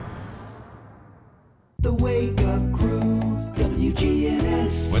The Wake Up Crew,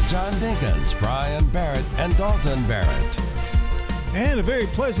 WGNS. With John Dinkins, Brian Barrett, and Dalton Barrett. And a very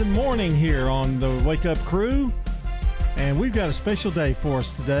pleasant morning here on the Wake Up Crew. And we've got a special day for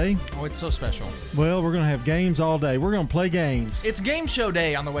us today. Oh, it's so special. Well, we're going to have games all day. We're going to play games. It's game show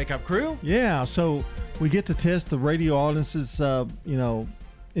day on the Wake Up Crew. Yeah, so we get to test the radio audience's,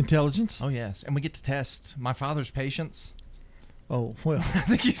 intelligence. Oh, yes. And we get to test my father's patience. Oh, well. I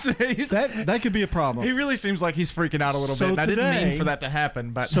think he's that could be a problem. He really seems like he's freaking out a little So bit. And I didn't today- mean for that to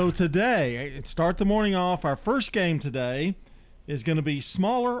happen, but So today, start the morning off. Our first game today is going to be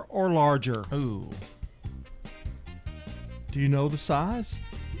smaller or larger. ooh, Do you know the size?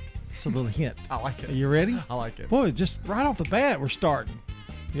 It's a little hint. I like Are it. you ready? I like it. Boy, just right off the bat, we're starting.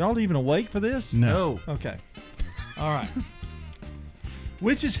 Y'all even awake for this? No. Okay. All right.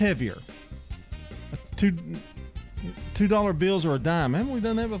 Which is heavier? $2 bills or a dime? Haven't we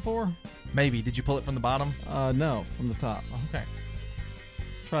done that before? Maybe. Did you pull it from the bottom? No, from the top. Okay.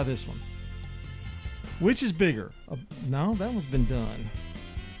 Try this one. Which is bigger? No, that one's been done.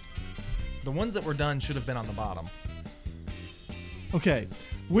 The ones that were done should have been on the bottom. Okay.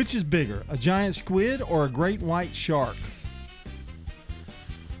 Which is bigger? A giant squid or a great white shark?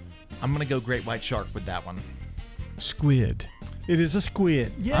 I'm going to go great white shark with that one. Squid. It is a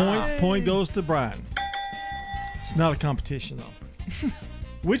squid. Point goes to Brian. It's not a competition, though.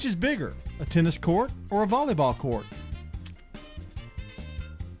 Which is bigger? A tennis court or a volleyball court?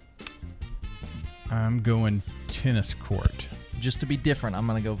 I'm going tennis court. Just to be different, I'm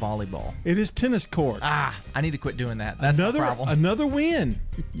going to go volleyball. It is tennis court. I need to quit doing that. That's the problem. Another win.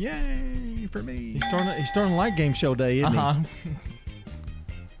 Yay for me. He's starting to like game show day, isn't Uh-huh.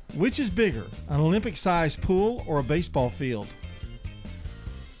 he? Which is bigger, an Olympic-sized pool or a baseball field?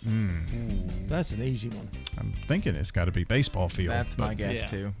 That's an easy one. I'm thinking it's got to be baseball field. That's my but guess, yeah.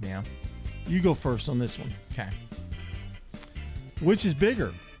 too. Yeah. You go first on this one. Okay. Which is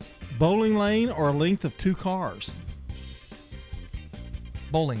bigger, bowling lane or a length of 2 cars?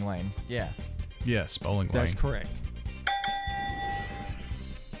 Bowling lane. Yeah. Yes, bowling lane. That's correct.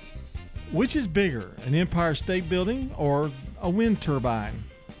 Which is bigger, an Empire State Building or a wind turbine?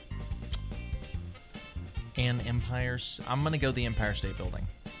 And I'm going to go the Empire State Building.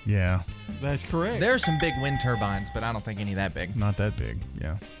 Yeah, That's correct. There are some big wind turbines, but I don't think any that big. not that big.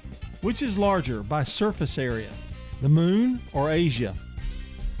 Yeah. Which is larger by surface area, the moon or Asia?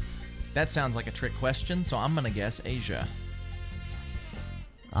 That sounds like a trick question, so I'm going to guess Asia.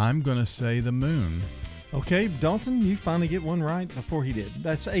 I'm going to say the moon. Okay, Dalton, you finally get one right before he did.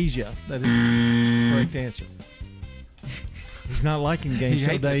 That's Asia. That is the correct answer. He's not liking game He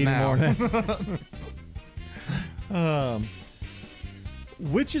show hates day it now. anymore.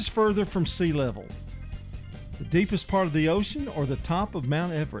 Which is further from sea level? The deepest part of the ocean or the top of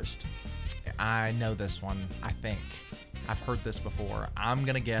Mount Everest? I know this one, I think. I've heard this before. I'm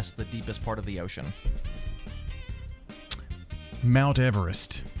going to guess the deepest part of the ocean. Mount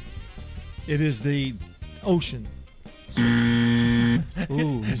Everest. It is the ocean.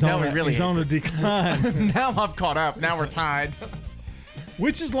 Ooh, he's Now on, he really he's on a hates decline. Now I've caught up. Now we're tied.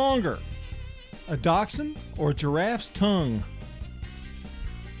 Which is longer? A dachshund or a giraffe's tongue?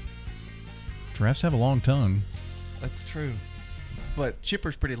 Giraffes have a long tongue. That's true. But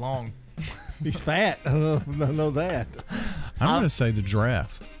Chipper's pretty long. He's fat. I don't know that. I'm going to say the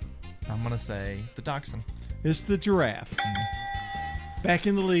giraffe. I'm going to say the dachshund. It's the giraffe. Back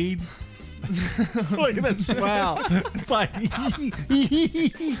in the lead. Look at that smile. It's like,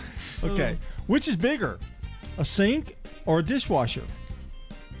 okay. Which is bigger, a sink or a dishwasher?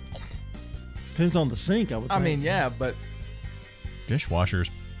 Depends on the sink, I would think. I mean, yeah, but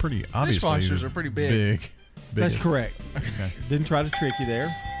Dishwasher's pretty obviously. Dishwashers are pretty big. That's Biggest. correct. Okay. Didn't try to trick you there.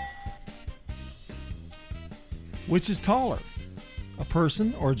 Which is taller, a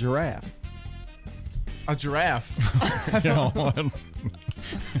person or a giraffe? a giraffe. No,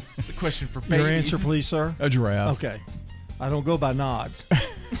 It's a question for babies. Your answer, please, sir. a giraffe. Okay. I don't go by nods.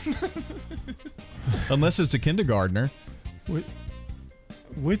 Unless it's a kindergartner.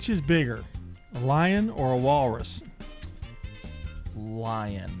 Which is bigger, a lion or a walrus?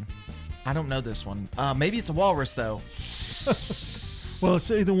 Lion. I don't know this one. Maybe it's a walrus, though. Well,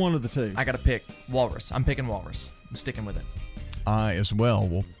 it's either one of the two. I got to pick walrus. I'm picking walrus. I'm sticking with it. I as well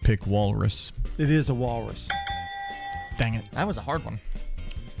will pick walrus. It is a walrus. Dang it. That was a hard one.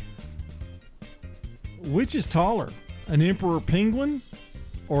 Which is taller, an emperor penguin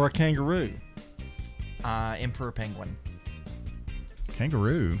or a kangaroo? Emperor penguin.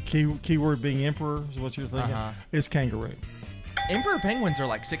 Kangaroo. Keyword being emperor is what you're thinking? Uh-huh. It's kangaroo. Emperor penguins are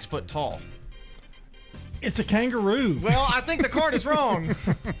like 6 foot tall. It's a kangaroo. Well, I think the card is wrong.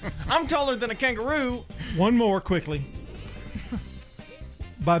 I'm taller than a kangaroo. One more quickly.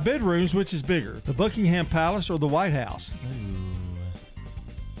 By bedrooms, which is bigger, the Buckingham Palace or the White House?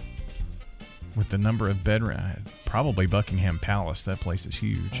 With the number of bedrooms, probably Buckingham Palace. That place is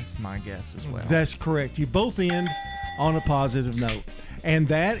huge. That's my guess as well. That's correct. You both end on a positive note. And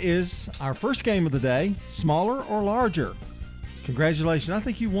that is our first game of the day, smaller or larger. Congratulations. I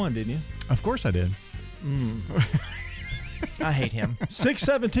think you won, didn't you? Of course I did. I hate him.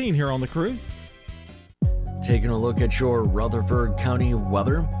 6:17 here on the crew. Taking a look at your Rutherford County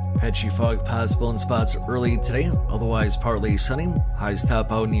weather. Patchy fog possible in spots early today, otherwise partly sunny. Highs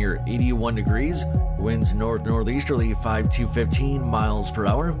top out near 81 degrees. Winds north-northeasterly 5 to 15 miles per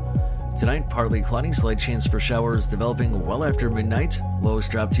hour. Tonight, partly cloudy, slight chance for showers developing well after midnight. Lows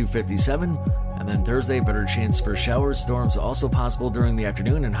drop to 57. And then Thursday, better chance for showers. Storms also possible during the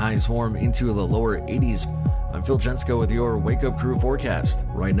afternoon and highs warm into the lower 80s. I'm Phil Jensko with your Wake Up Crew forecast.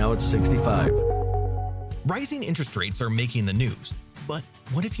 Right now it's 65. Rising interest rates are making the news. But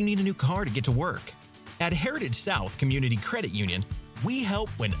what if you need a new car to get to work? At Heritage South Community Credit Union, we help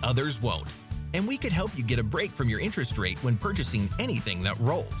when others won't. And we could help you get a break from your interest rate when purchasing anything that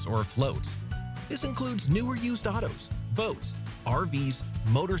rolls or floats. This includes newer used autos, boats, RVs,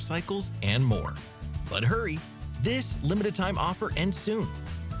 motorcycles, and more. But hurry, this limited time offer ends soon.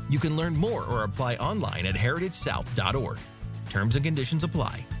 You can learn more or apply online at heritagesouth.org. Terms and conditions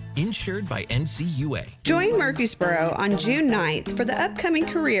apply. Insured by NCUA. Join Murfreesboro on June 9th for the upcoming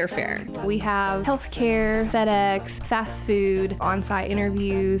career fair. We have healthcare, FedEx, fast food, on-site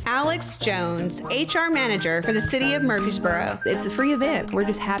interviews. Alex Jones, HR manager for the city of Murfreesboro. It's a free event. We're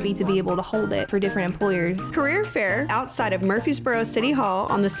just happy to be able to hold it for different employers. Career fair outside of Murfreesboro City Hall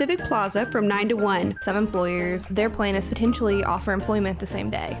on the Civic Plaza from 9 to 1. Some employers, their plan is to potentially offer employment the same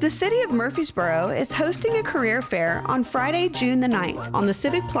day. The city of Murfreesboro is hosting a career fair on Friday, June the 9th on the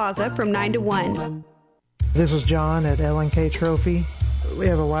Civic Plaza from 9 to 1. This is John at L&K Trophy. We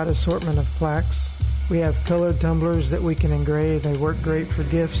have a wide assortment of plaques. We have colored tumblers that we can engrave. They work great for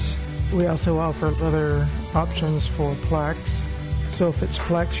gifts. We also offer other options for plaques. So if it's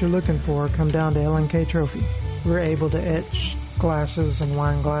plaques you're looking for, come down to L&K Trophy. We're able to etch glasses and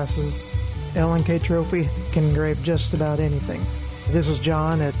wine glasses. L&K Trophy can engrave just about anything. This is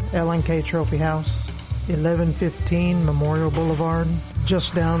John at L&K Trophy House, 1115 Memorial Boulevard,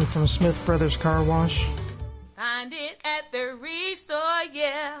 just down from Smith Brothers Car Wash. Find it at the Restore,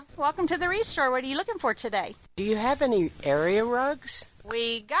 yeah. Welcome to the Restore. What are you looking for today? Do you have any area rugs?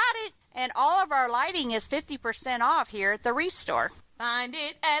 We got it. And all of our lighting is 50% off here at the Restore. Find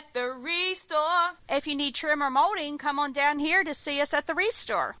it at the Restore. If you need trim or molding, come on down here to see us at the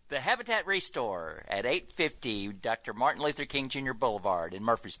Restore. The Habitat Restore at 850 Dr. Martin Luther King Jr. Boulevard in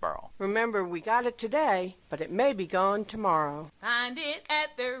Murfreesboro. Remember, we got it today, but it may be gone tomorrow. Find it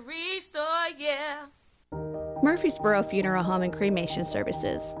at the Restore, yeah. Murfreesboro Funeral Home and Cremation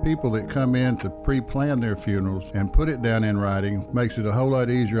Services. People that come in to pre-plan their funerals and put it down in writing makes it a whole lot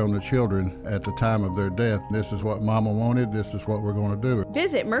easier on the children at the time of their death. This is what Mama wanted. This is what we're going to do.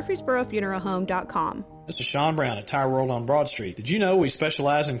 Visit MurfreesboroFuneralHome.com. This is Sean Brown at Tire World on Broad Street. Did you know we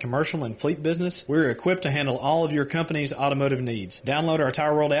specialize in commercial and fleet business? We're equipped to handle all of your company's automotive needs. Download our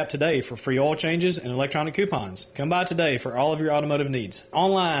Tire World app today for free oil changes and electronic coupons. Come by today for all of your automotive needs.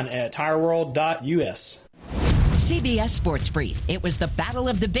 Online at tireworld.us. CBS Sports Brief. It was the battle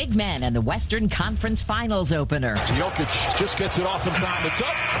of the big men and the Western Conference Finals opener. Jokic just gets it off in time. It's up.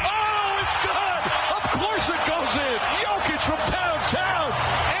 Oh, it's good! Of course it goes in! Jokic from downtown!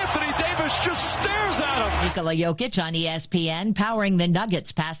 Anthony Davis just stares at him! Nikola Jokic on ESPN powering the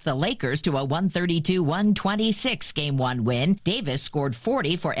Nuggets past the Lakers to a 132-126 Game 1 win. Davis scored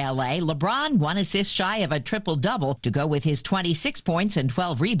 40 for LA. LeBron 1 assist shy of a triple-double to go with his 26 points and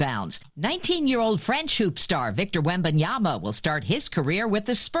 12 rebounds. 19-year-old French hoop star Victor Wembanyama will start his career with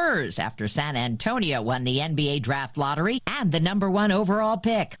the Spurs after San Antonio won the NBA draft lottery and the #1 overall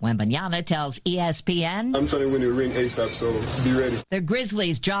pick. Wembanyama tells ESPN, I'm trying to win the ring ASAP, so be ready. The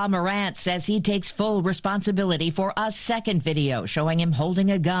Grizzlies' Ja Morant says he takes full responsibility for a second video showing him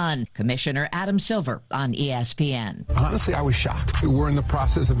holding a gun. Commissioner Adam Silver on ESPN. Honestly, I was shocked. We're in the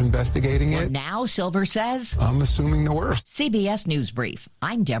process of investigating it. Now, Silver says, I'm assuming the worst. CBS News Brief.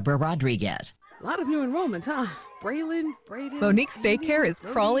 I'm Deborah Rodriguez. A lot of new enrollments, huh? Braylon, Braden. Monique's daycare is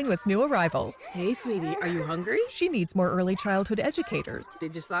crawling with new arrivals. Hey, sweetie, are you hungry? She needs more early childhood educators.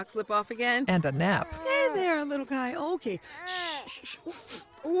 Did your sock slip off again? And a nap. Hey there, little guy. Okay. Shh.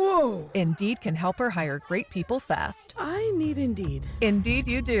 Whoa! Indeed can help her hire great people fast. I need Indeed. Indeed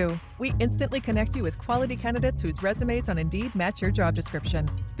you do. We instantly connect you with quality candidates whose resumes on Indeed match your job description.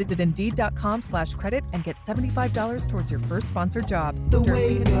 Visit Indeed.com/credit and get $75 towards your first sponsored job. The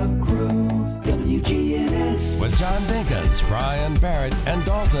Wake Up Crew, WGNS. With John Dinkins, Brian Barrett, and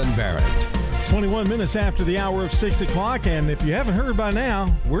Dalton Barrett. 21 minutes after the hour of 6 o'clock, and if you haven't heard by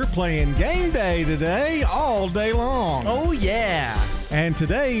now, we're playing game day today all day long. Oh, yeah. And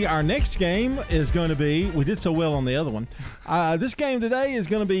today, our next game is going to be, we did so well on the other one, this game today is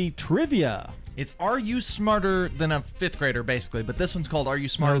going to be trivia. It's Are You Smarter Than a Fifth Grader, basically, but this one's called Are You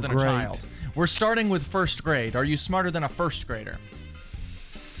Smarter Than great. a Child? We're starting with first grade. Are you smarter than a first grader?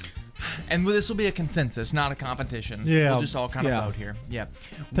 And this will be a consensus, not a competition. Yeah. We'll just all kind of vote here. Yeah.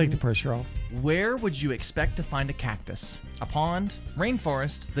 Take the pressure off. Where would you expect to find a cactus? A pond,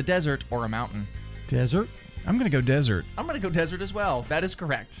 rainforest, the desert, or a mountain? Desert? I'm going to go desert. I'm going to go desert as well. That is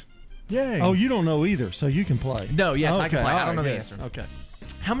correct. Yay. Oh, you don't know either, so you can play. No, yes, I can play. I don't know the good. answer. Okay.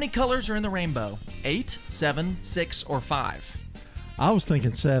 How many colors are in the rainbow? 8, 7, 6, or 5? I was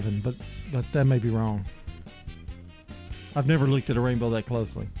thinking 7, but that may be wrong. I've never looked at a rainbow that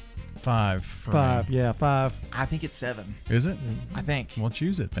closely. 5. 5, yeah, 5. I think it's 7. Is it? I think. Well,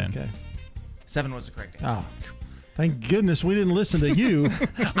 choose it then. Okay. 7 was the correct answer. Ah, thank goodness we didn't listen to you.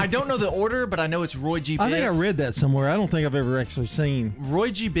 I don't know the order, but I know it's Roy G. Biv. I think I read that somewhere. I don't think I've ever actually seen.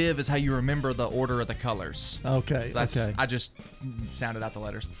 Roy G. Biv is how you remember the order of the colors. Okay, So that's, okay. I just sounded out the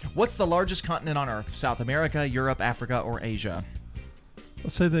letters. What's the largest continent on Earth? South America, Europe, Africa, or Asia?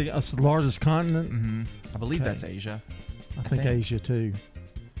 Let's say it's the largest continent. Mm-hmm. I believe Okay. that's Asia. I think Asia, too.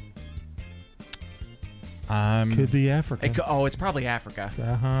 Um, Could be Africa. It's probably Africa.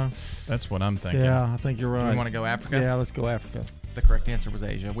 Uh-huh. That's what I'm thinking. Yeah, I think you're right. Do we want to go Africa? Yeah, let's go Africa. The correct answer was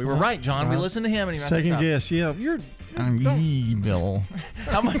Asia. We were right, John. We listened to him and he messed us Second up. guess. Yeah, you're evil.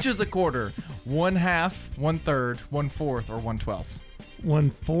 How much is a quarter? 1/2, 1/3, 1/4, or 1/12?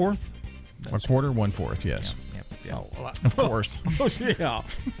 1/4. A quarter, 1/4, yes. Yeah. Oh, well, Of course. Oh, yeah.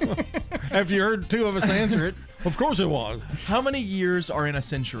 After you heard two of us answer it, of course it was. How many years are in a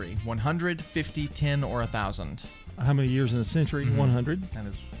century? 100, 50, 10, or 1,000? How many years in a century? 100. That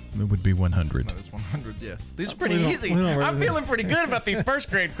is It would be 100. That is 100, yes. These are pretty We don't- easy. we don't really I'm know. feeling pretty good about these first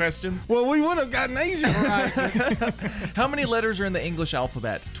grade questions. Well, we would have gotten Asia right. How many letters are in the English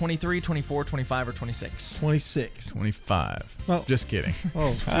alphabet? 23, 24, 25, or 26? 26. 25. Well- Just kidding. Oh,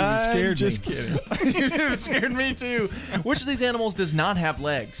 you scared just me. kidding. It scared me too. Which of these animals does not have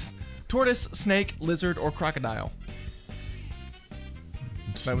legs? Tortoise, snake, lizard, or crocodile?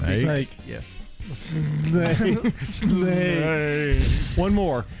 That would be Snake. Yes. Snake. One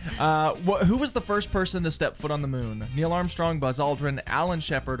more. Who was the first person to step foot on the moon? Neil Armstrong, Buzz Aldrin, Alan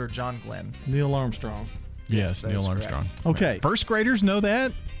Shepard, or John Glenn? Neil Armstrong. Yes, that Neil is Armstrong. correct. Okay. First graders know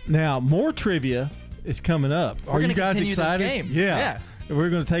that? Now, more trivia is coming up. We're Are you gonna guys continue this excited? game. Yeah. We're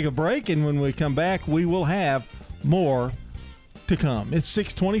going to take a break, and when we come back, we will have more to come. It's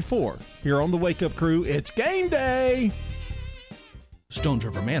 6:24 here on the Wake Up Crew. It's game day. Stones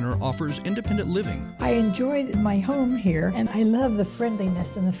River Manor offers independent living. I enjoy my home here, and I love the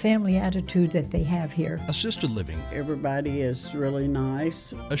friendliness and the family attitude that they have here. Assisted living. Everybody is really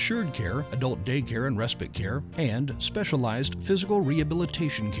nice. Assured care, adult daycare and respite care, and specialized physical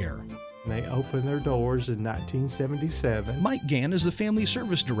rehabilitation care. They opened their doors in 1977. Mike Gann is the Family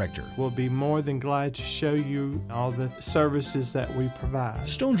Service Director. We'll be more than glad to show you all the services that we provide.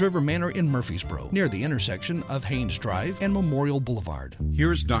 Stones River Manor in Murfreesboro, near the intersection of Haynes Drive and Memorial Boulevard.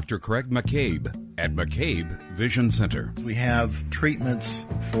 Here's Dr. Craig McCabe at McCabe Vision Center. We have treatments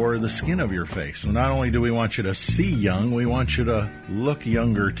for the skin of your face. So not only do we want you to see young, we want you to look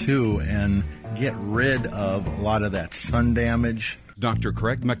younger too and get rid of a lot of that sun damage. Dr.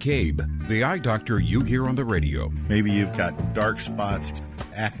 Craig McCabe, the eye doctor you hear on the radio. Maybe you've got dark spots,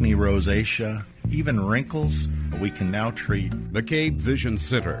 acne, rosacea, even wrinkles. We can now treat. McCabe Vision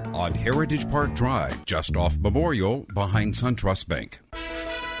Center on Heritage Park Drive, just off Memorial, behind SunTrust Bank.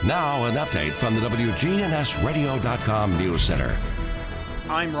 Now an update from the WGNSradio.com News Center.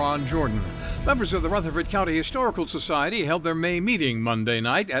 I'm Ron Jordan. Members of the Rutherford County Historical Society held their May meeting Monday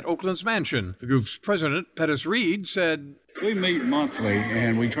night at Oakland's Mansion. The group's president, Pettis Reed, said, "We meet monthly,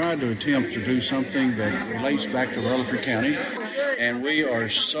 and we try to attempt to do something that relates back to Rutherford County, and we are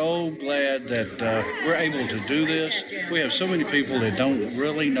so glad that we're able to do this. We have so many people that don't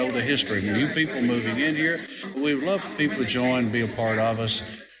really know the history. New people moving in here. We would love for people to join, be a part of us."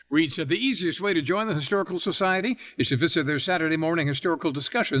 Reed said the easiest way to join the Historical Society is to visit their Saturday morning historical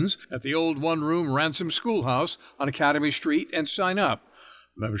discussions at the old one-room Ransom Schoolhouse on Academy Street and sign up.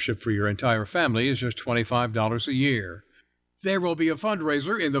 Membership for your entire family is just $25 a year. There will be a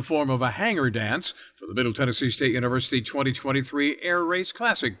fundraiser in the form of a hanger dance for the Middle Tennessee State University 2023 Air Race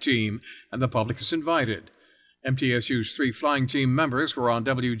Classic team, and the public is invited. MTSU's 3 flying team members were on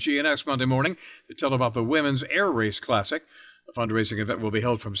WGNS Monday morning to tell about the Women's Air Race Classic. The fundraising event will be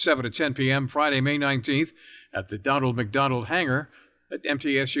held from 7 to 10 p.m. Friday, May 19th at the Donald McDonald Hangar at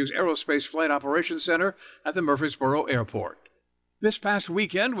MTSU's Aerospace Flight Operations Center at the Murfreesboro Airport. This past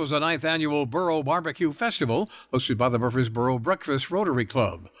weekend was the 9th annual Borough Barbecue Festival, hosted by the Murfreesboro Breakfast Rotary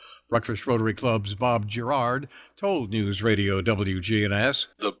Club. Breakfast Rotary Club's Bob Girard told News Radio WGNS.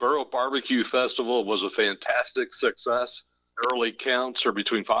 The Borough Barbecue Festival was a fantastic success. Early counts are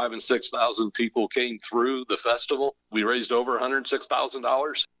between 5,000 and 6,000 people came through the festival. We raised over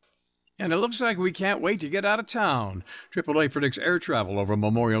 $106,000. And it looks like we can't wait to get out of town. AAA predicts air travel over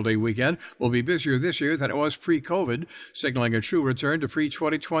Memorial Day weekend will be busier this year than it was pre-COVID, signaling a true return to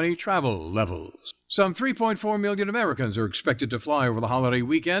pre-2020 travel levels. Some 3.4 million Americans are expected to fly over the holiday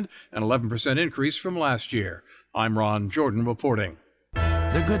weekend, an 11% increase from last year. I'm Ron Jordan reporting.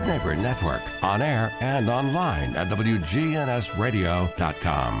 The Good Neighbor Network, on air and online at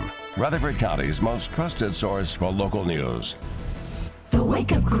WGNSradio.com. Rutherford County's most trusted source for local news. The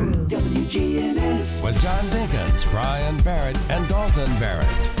Wake Up Crew, WGNS. With John Dinkins, Brian Barrett, and Dalton Barrett.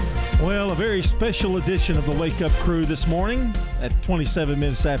 Well, a very special edition of the Wake Up Crew this morning at 27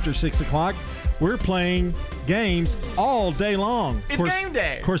 minutes after 6 o'clock. We're playing games all day long. It's game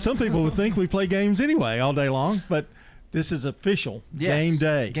day. Of course, some people would think we play games anyway all day long, but this is official game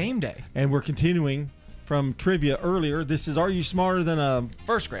day. Game day. And we're continuing from trivia earlier. This is Are You Smarter Than a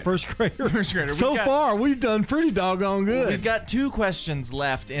First Grader? First Grader. First Grader. So far, we've done pretty doggone good. We've got 2 questions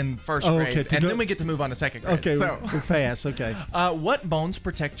left in first grade, and then we get to move on to second grade. Okay, we're fast. Okay. What bones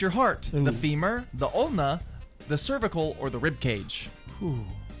protect your heart? Ooh. The femur, the ulna, the cervical, or the rib cage? Ooh.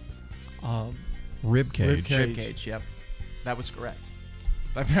 Rib cage. Rib cage, yep. That was correct.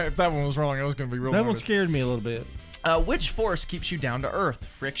 If that one was wrong, I was going to be real That one scared me a little bit. Which force keeps you down to earth?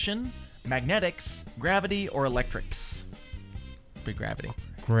 Friction, magnetics, gravity, or electrics? Big gravity.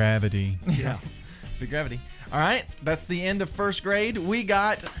 Gravity. Yeah. Big gravity. All right, that's the end of first grade. We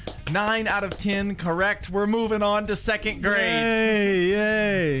got 9 out of 10 correct. We're moving on to second grade.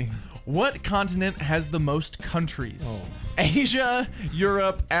 Yay. What continent has the most countries? Asia,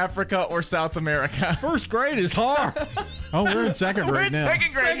 Europe, Africa, or South America? First grade is hard. Oh, we're in second grade now. We're in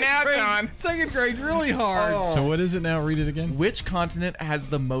second grade now, John. Second grade's really hard. So what is it now? Read it again. Which continent has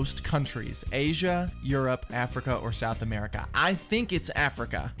the most countries? Asia, Europe, Africa, or South America? I think it's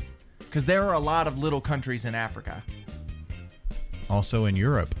Africa, because there are a lot of little countries in Africa. Also in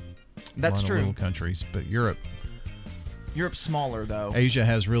Europe. That's a lot true. Of little countries, but Europe's smaller, though. Asia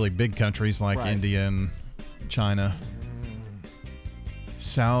has really big countries like India and China.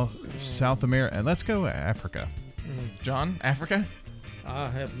 South America. Let's go Africa. John, Africa? I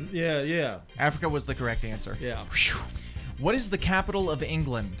have. Yeah. Africa was the correct answer. Yeah. What is the capital of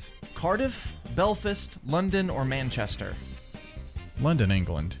England? Cardiff, Belfast, London, or Manchester? London,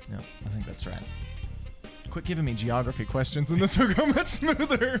 England. No, I think that's right. Quit giving me geography questions, and this will go much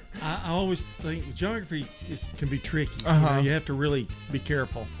smoother. I always think geography can be tricky. You know, you have to really be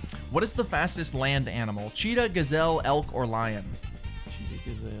careful. What is the fastest land animal? Cheetah, gazelle, elk, or lion?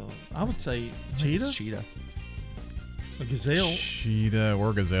 Gazelle. I would say cheetah. It's cheetah. A gazelle. Cheetah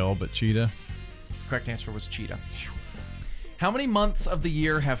or gazelle, but cheetah. Correct answer was cheetah. How many months of the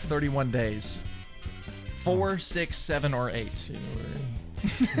year have 31 days? 4, 6, 7, or 8?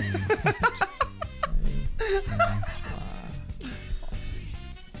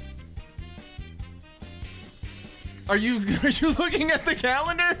 Are you looking at the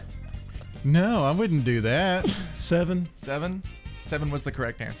calendar? No, I wouldn't do that. 7. 7 was the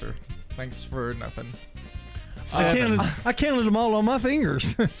correct answer. Thanks for nothing. I counted them all on my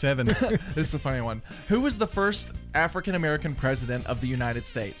fingers. 7. This is a funny one. Who was the first African-American president of the United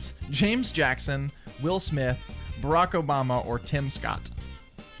States? James Jackson, Will Smith, Barack Obama, or Tim Scott?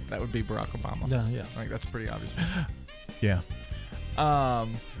 That would be Barack Obama. Yeah. I think that's pretty obvious. Yeah.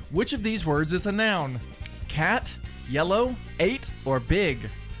 Which of these words is a noun? Cat, yellow, 8, or big?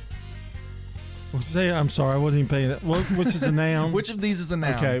 I'm sorry, I wasn't even paying that. Which is a noun? Which of these is a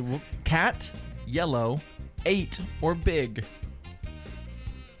noun? Okay. Cat, yellow, 8, or big?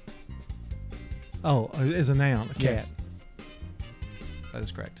 Oh, is a noun. A cat. Yes. That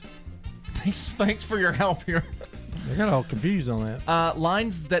is correct. Thanks for your help here. I got all confused on that.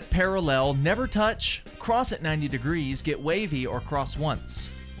 Lines that parallel never touch, cross at 90 degrees, get wavy, or cross once.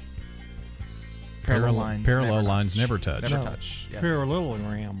 Parallel lines never touch. Never touch. Yeah.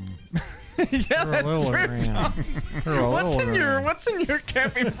 Parallelogram. Yeah, that's true. What's in your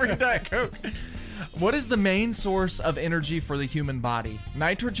caffeine-free Diet Coke? What is the main source of energy for the human body?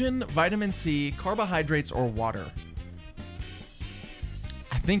 Nitrogen, vitamin C, carbohydrates, or water?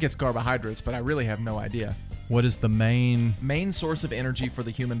 I think it's carbohydrates, but I really have no idea. What is the main source of energy for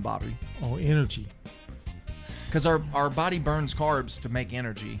the human body? Oh, energy. Because our body burns carbs to make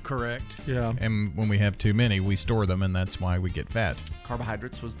energy. Correct. Yeah. And when we have too many, we store them, and that's why we get fat.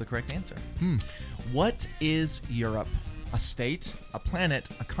 Carbohydrates was the correct answer. What is Europe? A state, a planet,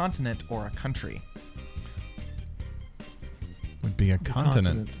 a continent, or a country? Would be a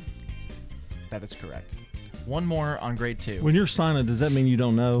continent. That is correct. One more on grade 2. When you're signing, does that mean you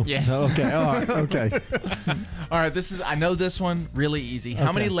don't know? Yes. Oh, okay. All right. Okay. All right. I know this one really easy. How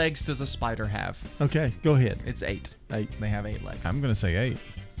Okay. many legs does a spider have? Okay. Go ahead. It's 8. 8. They have 8 legs. I'm going to say 8.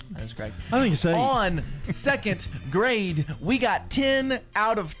 That is correct. I think it's 8. On second grade, we got 10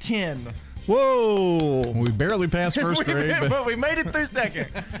 out of 10. Whoa. We barely passed first grade, but we made it through second.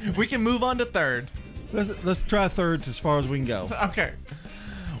 We can move on to third. Let's try third as far as we can go. Okay.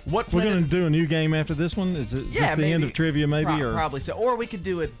 What We're planet? going to do a new game after this one? Is it just the end of trivia maybe? Or Probably so. Or we could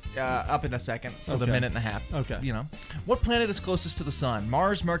do it up in a second for the Okay. minute and a half. Okay. You know. What planet is closest to the sun?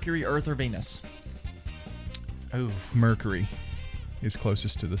 Mars, Mercury, Earth, or Venus? Oh. Mercury is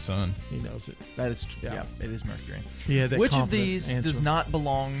closest to the sun. He knows it. That is, yeah, it is Mercury. Yeah, that Which of confident these answer. does not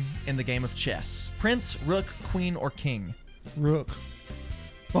belong in the game of chess? Prince, rook, queen, or king? Rook.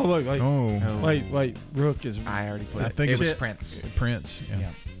 Oh, wait. Oh. Wait. Rook is... I already put I it. think It it's was Prince. Prince. Yeah.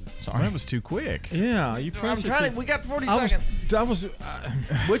 Sorry. That was too quick. Yeah, you I'm pressed trying to. We got 40 I seconds. was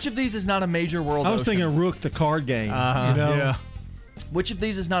Which of these is not a major world I was ocean? thinking Rook, the card game. You know? Yeah. Which of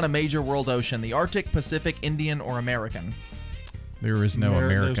these is not a major world ocean? The Arctic, Pacific, Indian, or American? There is no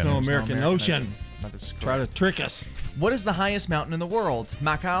American. There's no American ocean. That is correct. Try to trick us. What is the highest mountain in the world?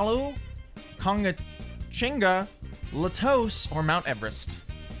 Makalu, Kongachinga, Latos, or Mount Everest?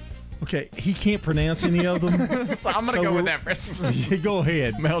 Okay, he can't pronounce any of them. So I'm going to go with Everest. Go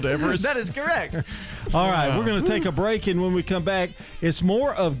ahead. Mount Everest. That is correct. All right, we're going to take a break, and when we come back, it's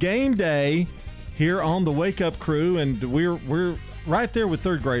more of game day here on the Wake Up Crew, and we're right there with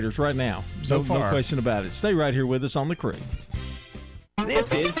third graders right now. So far. No question about it. Stay right here with us on the Crew.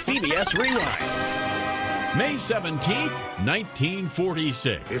 This is CBS Rewind. May 17th,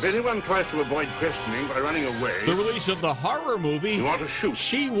 1946. If anyone tries to avoid questioning by running away... The release of the horror movie... You want to shoot.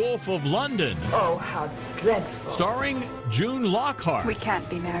 She-Wolf of London. Oh, how dreadful. Starring June Lockhart. We can't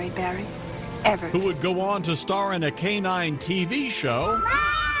be married, Barry. Ever. Who would go on to star in a K-9 TV show...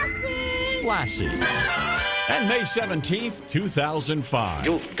 Lassie. And May 17th, 2005.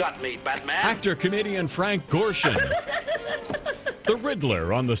 You've got me, Batman. Actor-comedian Frank Gorshin. The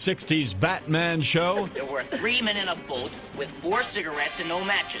Riddler on the 60s Batman show. There were 3 men in a boat with 4 cigarettes and no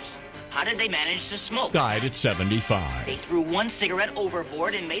matches. How did they manage to smoke? Died at 75. They threw 1 cigarette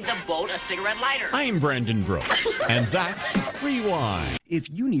overboard and made the boat a cigarette lighter. I'm Brandon Brooks, and that's Rewind. If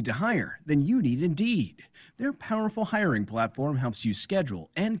you need to hire, then you need Indeed. Their powerful hiring platform helps you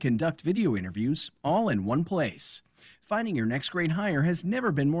schedule and conduct video interviews all in one place. Finding your next great hire has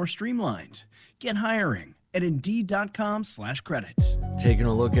never been more streamlined. Get hiring at Indeed.com/credits. Taking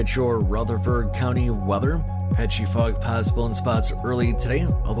a look at your Rutherford County weather. Patchy fog possible in spots early today,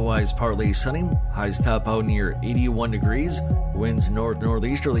 otherwise partly sunny. Highs top out near 81 degrees. Winds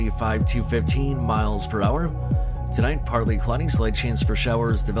north-northeasterly 5 to 15 miles per hour. Tonight, partly cloudy, slight chance for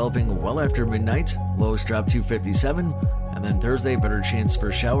showers developing well after midnight. Lows drop to 57. And then Thursday, better chance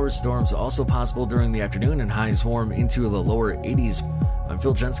for showers. Storms also possible during the afternoon and highs warm into the lower 80s. I'm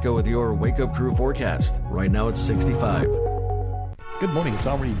Phil Jensko with your Wake Up Crew forecast. Right now it's 65. Good morning. It's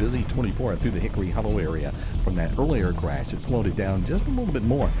already busy 24 through the Hickory Hollow area. From that earlier crash, it slowed it down just a little bit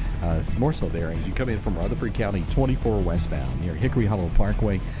more. It's more so there as you come in from Rutherford County 24 westbound near Hickory Hollow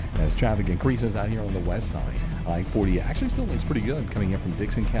Parkway as traffic increases out here on the west side. I-40 actually still looks pretty good coming in from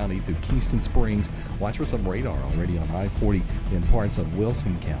Dixon County through Kingston Springs. Watch for some radar already on I-40 in parts of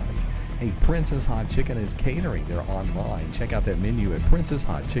Wilson County. Hey, Princess Hot Chicken is catering. They're online. Check out that menu at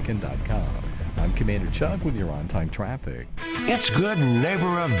princesshotchicken.com. I'm Commander Chuck with your on-time traffic. It's Good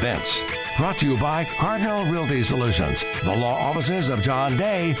Neighbor Events, brought to you by Cardinal Realty Solutions, the law offices of John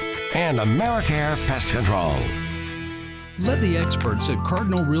Day, and AmeriCare Pest Control. Let the experts at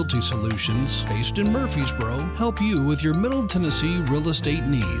Cardinal Realty Solutions, based in Murfreesboro, help you with your Middle Tennessee real estate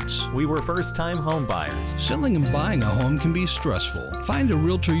needs. We were first-time home buyers. Selling and buying a home can be stressful. Find a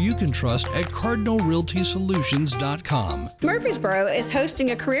realtor you can trust at CardinalRealtySolutions.com. Murfreesboro is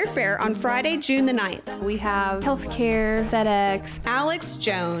hosting a career fair on Friday, June the 9th. We have healthcare, FedEx, Alex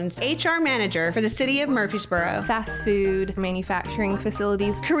Jones, HR manager for the city of Murfreesboro, fast food, manufacturing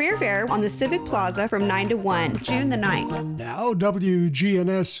facilities. Career fair on the Civic Plaza from 9 to 1, June the 9th. Now,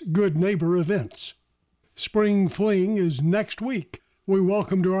 WGNS Good Neighbor events. Spring Fling is next week. We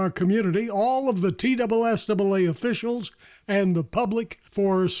welcome to our community all of the TSSAA officials and the public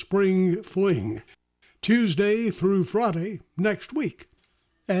for Spring Fling, Tuesday through Friday next week.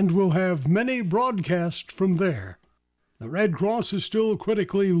 And we'll have many broadcasts from there. The Red Cross is still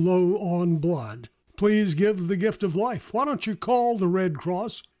critically low on blood. Please give the gift of life. Why don't you call the Red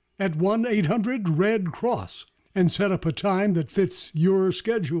Cross at 1-800-RED-CROSS and set up a time that fits your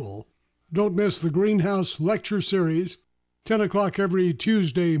schedule. Don't miss the Greenhouse Lecture Series, 10 o'clock every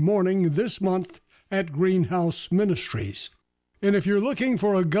Tuesday morning this month at Greenhouse Ministries. And if you're looking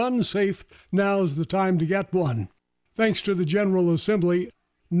for a gun safe, now's the time to get one. Thanks to the General Assembly,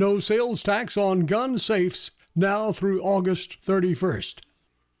 no sales tax on gun safes now through August 31st.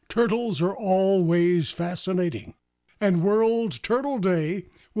 Turtles are always fascinating. And World Turtle Day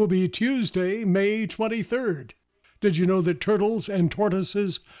will be Tuesday, May 23rd. Did you know that turtles and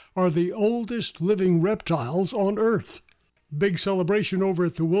tortoises are the oldest living reptiles on Earth? Big celebration over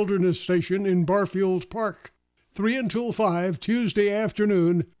at the Wilderness Station in Barfield Park. 3 until 5, Tuesday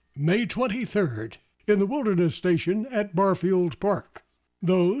afternoon, May 23rd, in the Wilderness Station at Barfield Park.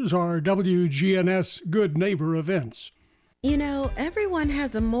 Those are WGNS Good Neighbor events. You know, everyone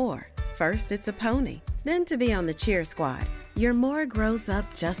has a more. First, it's a pony. Then to be on the cheer squad. Your more grows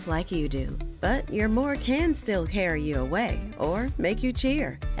up just like you do. But your more can still carry you away or make you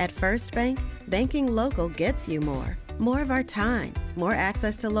cheer. At First Bank, banking local gets you more. More of our time, more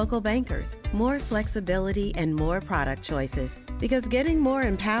access to local bankers, more flexibility, and more product choices. Because getting more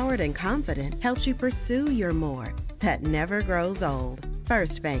empowered and confident helps you pursue your more. That never grows old.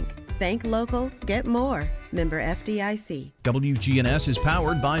 First Bank. Bank local, get more. Member FDIC. WGNS is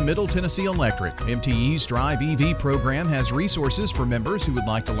powered by Middle Tennessee Electric. MTE's Drive EV program has resources for members who would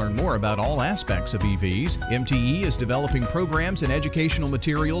like to learn more about all aspects of EVs. MTE is developing programs and educational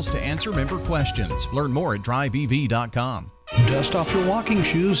materials to answer member questions. Learn more at driveev.com. Dust off your walking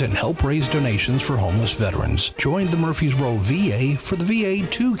shoes and help raise donations for homeless veterans. Join the Murfreesboro VA for the VA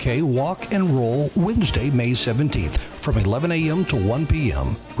 2K Walk and Roll Wednesday, May 17th from 11 a.m. to 1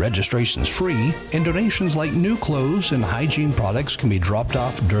 p.m. Registration's free, and donations like new clothes and hygiene products can be dropped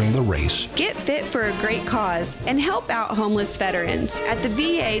off during the race. Get fit for a great cause and help out homeless veterans at the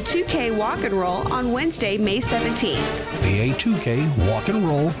VA 2K Walk and Roll on Wednesday, May 17th. VA 2K Walk and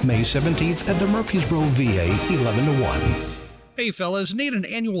Roll, May 17th at the Murfreesboro VA, 11 to 1. Hey fellas, need an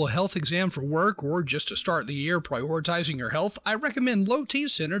annual health exam for work or just to start the year prioritizing your health? I recommend Low T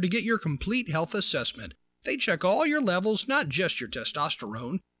Center to get your complete health assessment. They check all your levels, not just your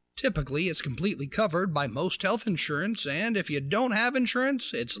testosterone. Typically, it's completely covered by most health insurance, and if you don't have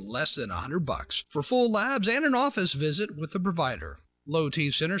insurance, it's less than $100 for full labs and an office visit with the provider. Low T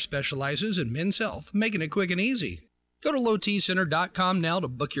Center specializes in men's health, making it quick and easy. Go to lowtcenter.com now to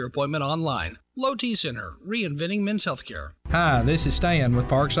book your appointment online. Low T Center, reinventing men's healthcare. Hi, this is Stan with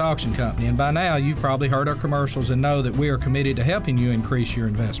Parks Auction Company, and by now you've probably heard our commercials and know that we are committed to helping you increase your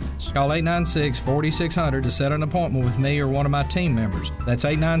investments. Call 896-4600 to set an appointment with me or one of my team members. That's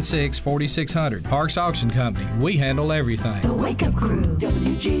 896-4600. Parks Auction Company. We handle everything. The Wake Up Crew,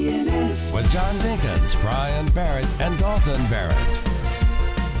 WGNS. With John Dinkins, Brian Barrett, and Dalton Barrett.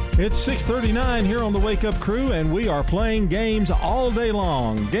 It's 6:39 here on the Wake Up Crew, and we are playing games all day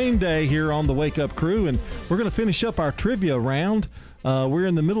long. Game day here on the Wake Up Crew, and we're going to finish up our trivia round. We're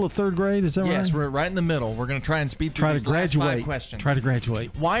in the middle of third grade, is that right? Yes, we're right in the middle. We're going to try and speed through these last 5 questions. Try to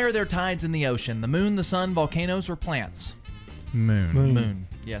graduate. Why are there tides in the ocean? The moon, the sun, volcanoes, or plants? Moon.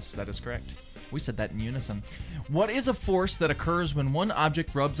 Yes, that is correct. We said that in unison. What is a force that occurs when one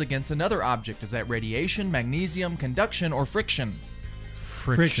object rubs against another object? Is that radiation, magnesium, conduction, or friction?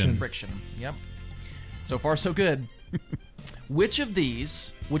 Friction. Yep. So far, so good. Which of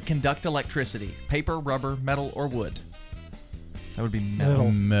these would conduct electricity? Paper, rubber, metal, or wood? That would be metal.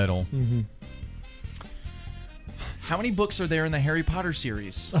 Metal. Mm-hmm. How many books are there in the Harry Potter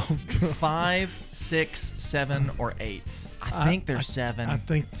series? 5, 6, 7, or 8? I think there's 7. I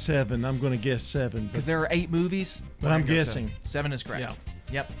think 7. I'm going to guess 7. Because there are 8 movies. But I'm guessing. 7 is correct. Yeah.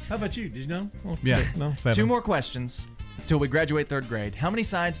 Yep. How about you? Did you know? Well, yeah. No. 7. 2 more questions until we graduate third grade. How many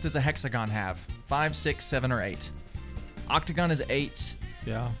sides does a hexagon have? 5, 6, 7, or 8? Octagon is 8.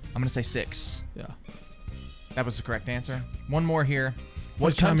 Yeah. I'm going to say 6. Yeah. That was the correct answer. One more here.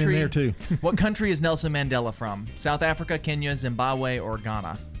 What country? In there too. What country is Nelson Mandela from? South Africa, Kenya, Zimbabwe, or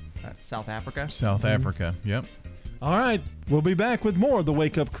Ghana? That's South Africa. South Africa. Yep. All right. We'll be back with more of the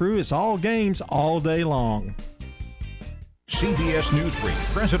Wake Up Crew. It's all games all day long. CBS News Brief.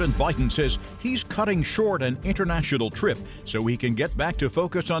 President Biden says he's cutting short an international trip so he can get back to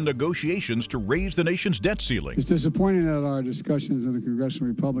focus on negotiations to raise the nation's debt ceiling. It's disappointing that our discussions in the Congressional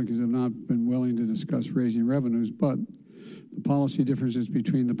Republicans have not been willing to discuss raising revenues, but the policy differences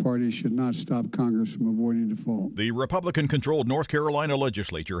between the parties should not stop Congress from avoiding default. The Republican-controlled North Carolina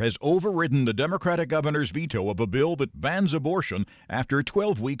legislature has overridden the Democratic governor's veto of a bill that bans abortion after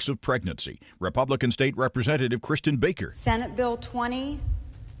 12 weeks of pregnancy. Republican State Representative Kristen Baker. Senate Bill 20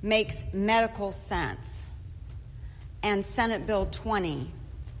 makes medical sense, and Senate Bill 20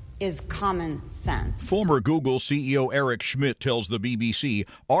 is common sense. Former Google CEO Eric Schmidt tells the BBC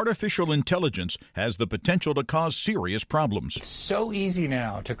artificial intelligence has the potential to cause serious problems. It's so easy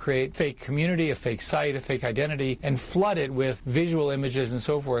now to create fake community, a fake site, a fake identity, and flood it with visual images and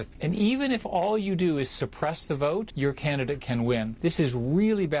so forth. And even if all you do is suppress the vote, your candidate can win. This is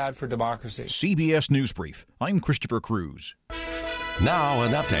really bad for democracy. CBS News Brief. I'm Christopher Cruz. Now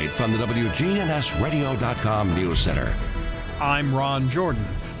an update from the WGNSradio.com News Center. I'm Ron Jordan.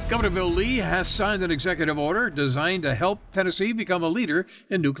 Governor Bill Lee has signed an executive order designed to help Tennessee become a leader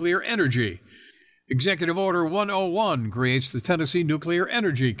in nuclear energy. Executive Order 101 creates the Tennessee Nuclear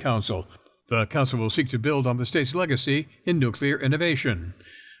Energy Council. The council will seek to build on the state's legacy in nuclear innovation.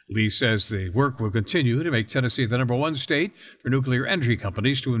 Lee says the work will continue to make Tennessee the #1 state for nuclear energy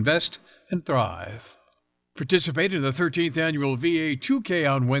companies to invest and thrive. Participate in the 13th annual VA 2K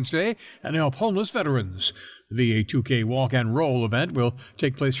on Wednesday and help homeless veterans. The VA 2K Walk and Roll event will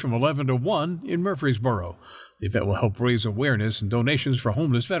take place from 11 to 1 in Murfreesboro. The event will help raise awareness and donations for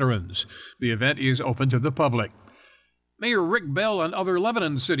homeless veterans. The event is open to the public. Mayor Rick Bell and other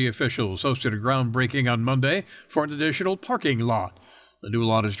Lebanon city officials hosted a groundbreaking on Monday for an additional parking lot. The new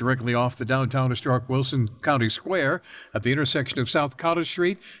lot is directly off the downtown historic Wilson County Square at the intersection of South Cottage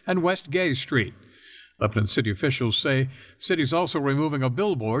Street and West Gay Street. Lebanon city officials say city's also removing a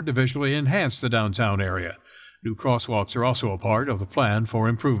billboard to visually enhance the downtown area. New crosswalks are also a part of the plan for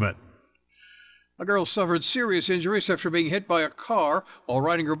improvement. A girl suffered serious injuries after being hit by a car while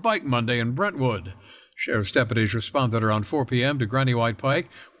riding her bike Monday in Brentwood. Sheriff's deputies responded around 4 p.m. to Granny White Pike,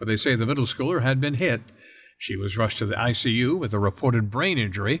 where they say the middle schooler had been hit. She was rushed to the ICU with a reported brain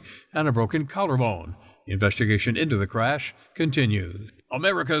injury and a broken collarbone. The investigation into the crash continues.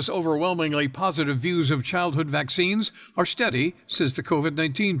 America's overwhelmingly positive views of childhood vaccines are steady since the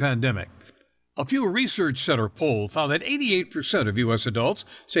COVID-19 pandemic. A Pew Research Center poll found that 88% of U.S. adults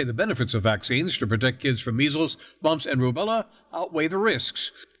say the benefits of vaccines to protect kids from measles, mumps, and rubella outweigh the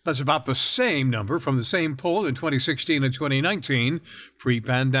risks. That's about the same number from the same poll in 2016 and 2019,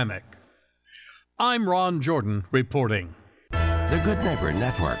 pre-pandemic. I'm Ron Jordan reporting. The Good Neighbor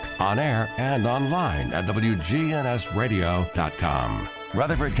Network, on air and online at WGNSradio.com.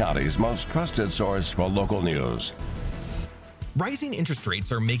 Rutherford County's most trusted source for local news. Rising interest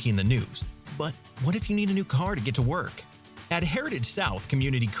rates are making the news, but what if you need a new car to get to work? At Heritage South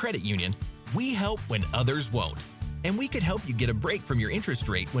Community Credit Union, we help when others won't. And we could help you get a break from your interest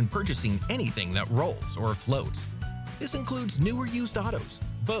rate when purchasing anything that rolls or floats. This includes newer used autos,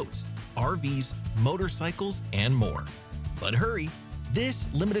 boats, RVs, motorcycles, and more. But hurry, this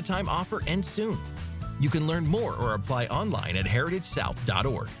limited time offer ends soon. You can learn more or apply online at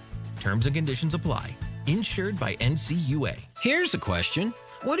heritagesouth.org. Terms and conditions apply. Insured by NCUA. Here's a question.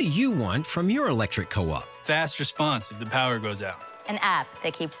 What do you want from your electric co-op? Fast response if the power goes out. An app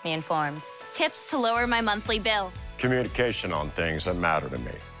that keeps me informed. Tips to lower my monthly bill. Communication on things that matter to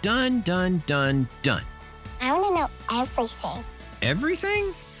me. Done. I want to know everything.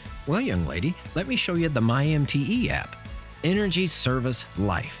 Everything? Well, young lady, let me show you the MyMTE app. Energy Service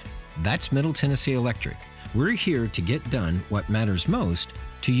Life. That's Middle Tennessee Electric. We're here to get done what matters most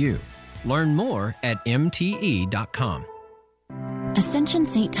to you. Learn more at mte.com. Ascension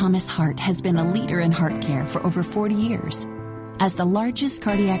St. Thomas Heart has been a leader in heart care for over 40 years. As the largest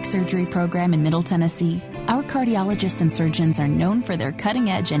cardiac surgery program in Middle Tennessee, our cardiologists and surgeons are known for their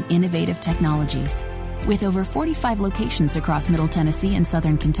cutting-edge and innovative technologies. With over 45 locations across Middle Tennessee and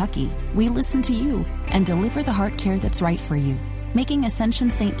Southern Kentucky, we listen to you and deliver the heart care that's right for you, making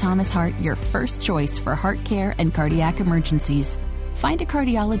Ascension St. Thomas Heart your first choice for heart care and cardiac emergencies. Find a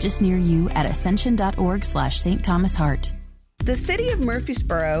cardiologist near you at ascension.org/St. Thomas Heart. The City of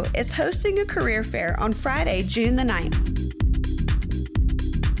Murfreesboro is hosting a career fair on Friday, June the 9th.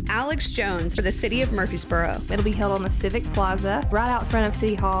 Alex Jones for the City of Murfreesboro. It'll be held on the Civic Plaza, right out front of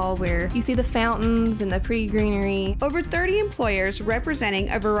City Hall, where you see the fountains and the pretty greenery. Over 30 employers representing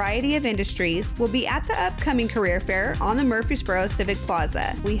a variety of industries will be at the upcoming career fair on the Murfreesboro Civic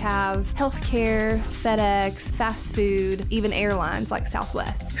Plaza. We have healthcare, FedEx, fast food, even airlines like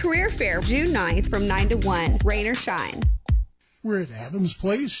Southwest. Career fair, June 9th from 9 to 1, rain or shine. We're at Adams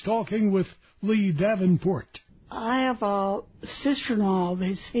Place talking with Lee Davenport. I have a sister-in-law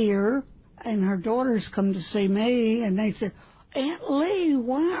that's here, and her daughters come to see me, and they said, Aunt Lee,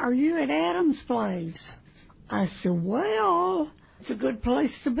 why are you at Adams Place? I said, well, it's a good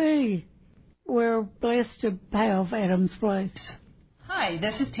place to be. We're blessed to have Adams Place. Hi,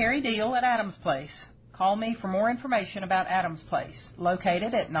 this is Terry Deal at Adams Place. Call me for more information about Adams Place,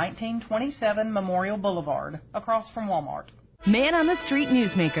 located at 1927 Memorial Boulevard, across from Walmart. Man on the Street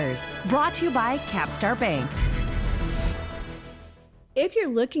Newsmakers, brought to you by Capstar Bank. If you're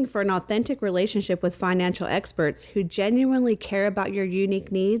looking for an authentic relationship with financial experts who genuinely care about your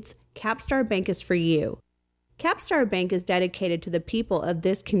unique needs, Capstar Bank is for you. Capstar Bank is dedicated to the people of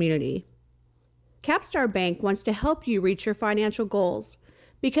this community. Capstar Bank wants to help you reach your financial goals,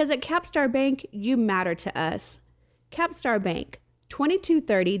 because at Capstar Bank, you matter to us. Capstar Bank,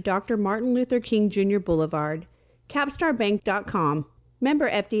 2230 Dr. Martin Luther King Jr. Boulevard, capstarbank.com.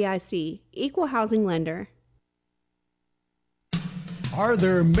 Member FDIC, Equal Housing Lender. Are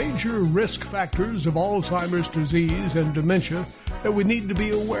there major risk factors of Alzheimer's disease and dementia that we need to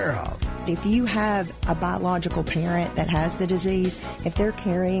be aware of? If you have a biological parent that has the disease, if they're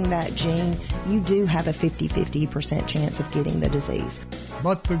carrying that gene, you do have a 50% chance of getting the disease.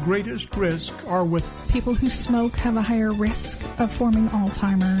 But the greatest risk are with people who smoke have a higher risk of forming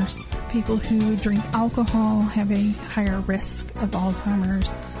Alzheimer's. People who drink alcohol have a higher risk of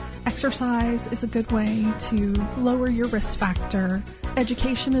Alzheimer's. Exercise is a good way to lower your risk factor.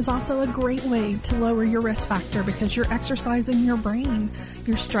 Education is also a great way to lower your risk factor because you're exercising your brain.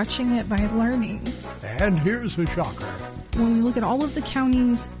 You're stretching it by learning. And here's a shocker. When we look at all of the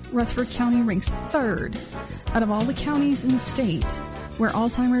counties, Rutherford County ranks third out of all the counties in the state where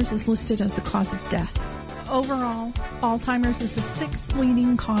Alzheimer's is listed as the cause of death. Overall, Alzheimer's is the 6th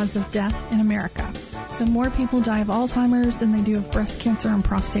leading cause of death in America. So more people die of Alzheimer's than they do of breast cancer and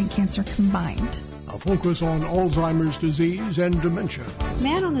prostate cancer combined. A focus on Alzheimer's disease and dementia.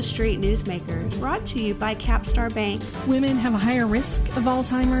 Man on the Street Newsmakers, brought to you by Capstar Bank. Women have a higher risk of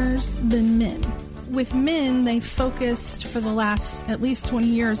Alzheimer's than men. With men, they've focused for the last at least 20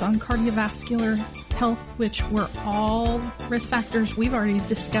 years on cardiovascular health, which were all risk factors we've already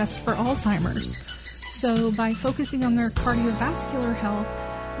discussed for Alzheimer's. So by focusing on their cardiovascular health,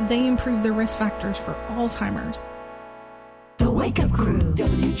 they improve their risk factors for Alzheimer's. The Wake Up Crew,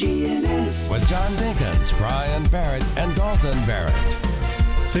 WGNS. With John Dinkins, Brian Barrett, and Dalton Barrett.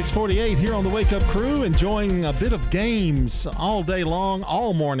 6:48 here on the Wake Up Crew, enjoying a bit of games all day long,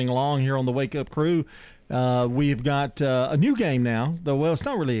 all morning long here on the Wake Up Crew. We've got a new game now. Though, well, it's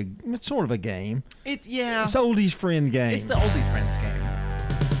not really it's sort of a game. It's Oldie's Friend game. It's the Oldie Friends game.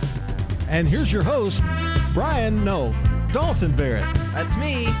 And here's your host, Dalton Barrett. That's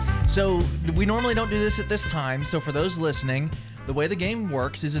me. So we normally don't do this at this time. So for those listening, the way the game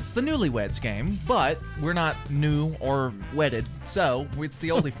works is it's the Newlyweds game, but we're not new or wedded, so it's the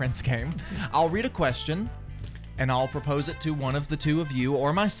Oldie Friends game. I'll read a question, and I'll propose it to one of the two of you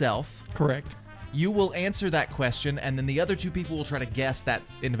or myself. Correct. You will answer that question, and then the other two people will try to guess that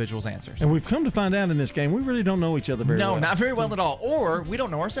individual's answers. And we've come to find out in this game, we really don't know each other very well. No, not very well at all. Or we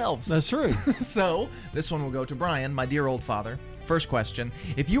don't know ourselves. That's true. So this one will go to Brian, my dear old father. First question.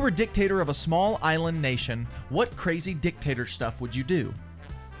 If you were dictator of a small island nation, what crazy dictator stuff would you do?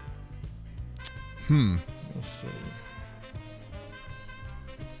 Let's see.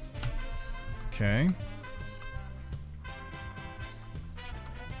 Okay.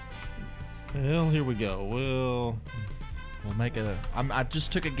 Well, here we go. We'll make I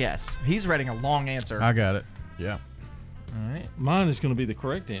just took a guess. He's writing a long answer. I got it. Yeah. All right. Mine is going to be the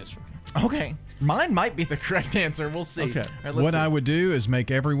correct answer. Okay. Mine might be the correct answer. We'll see. Okay. Right, what I would do is make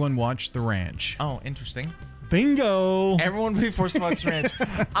everyone watch The Ranch. Oh, interesting. Bingo. Everyone would be forced to watch The Ranch.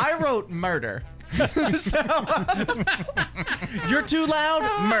 I wrote murder. So, you're too loud?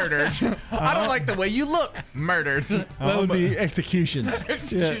 Murdered. I don't like the way you look? Murdered. That would be executions.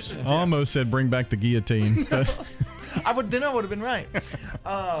 Execution. I almost said bring back the guillotine. I would have been right.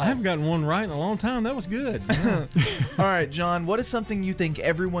 I haven't gotten one right in a long time. That was good. Yeah. All right, John, what is something you think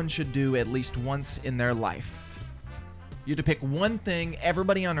everyone should do at least once in their life? You have to pick one thing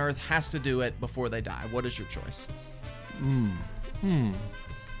everybody on Earth has to do it before they die. What is your choice? Okay.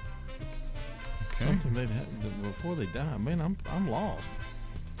 Something they'd have to do before they die. Man, I'm lost.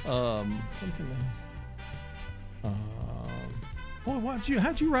 Something that... Boy,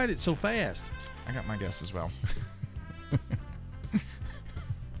 how'd you write it so fast? I got my guess as well.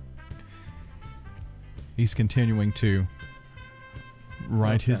 He's continuing to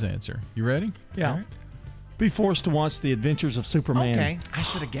write his answer. You ready? Yeah. Right. Be forced to watch The Adventures of Superman. Okay. I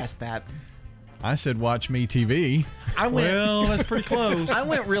should have guessed that. I said watch me TV. Well, that's pretty close. I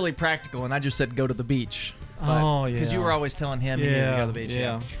went really practical, and I just said go to the beach. Oh, yeah. Because you were always telling him he needed to go to the beach.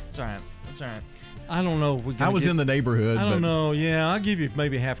 Yeah. It's all right. It's all right. I don't know. I was in the neighborhood. I don't know. Yeah, I'll give you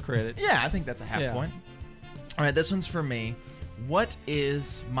maybe half credit. Yeah, I think that's a half point. All right, this one's for me. What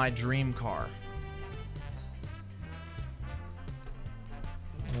is my dream car?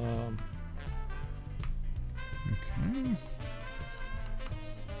 Okay.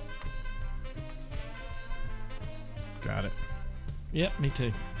 Got it. Yep, me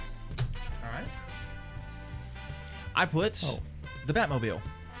too. All right. I put the Batmobile.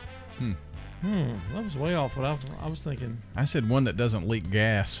 That was way off what I was thinking. I said one that doesn't leak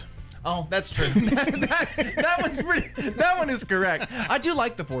gas. Oh, that's true. that one is correct. I do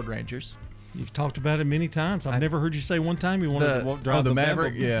like the Ford Rangers. You've talked about it many times. I've never heard you say one time you wanted to drive the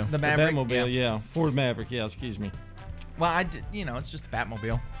Maverick. Yeah, the Maverick. Batmobile. Yeah, Ford Maverick. Yeah, excuse me. Well, I did. You know, it's just the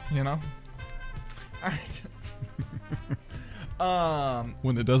Batmobile. You know. All right.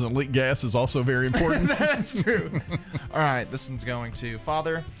 One that doesn't leak gas is also very important. That's true. All right, this one's going to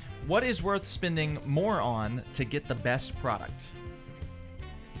Father. What is worth spending more on to get the best product?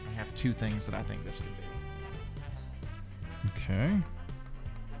 I have two things that I think this could be. Okay.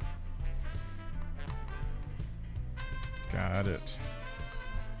 Got it.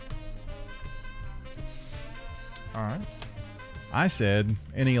 All right. I said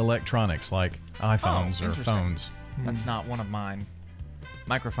any electronics like iPhones or phones. That's not one of mine.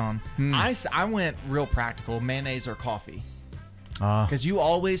 Microphone. I went real practical. Mayonnaise or coffee. Because you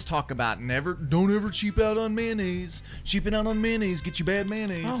always talk about don't ever cheap out on mayonnaise. Cheaping out on mayonnaise get you bad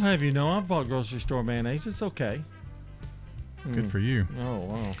mayonnaise. I'll have you know, I've bought grocery store mayonnaise. It's okay. Good for you. Oh,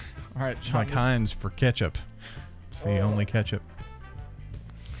 wow. All right, it's like Heinz for ketchup. It's the only ketchup.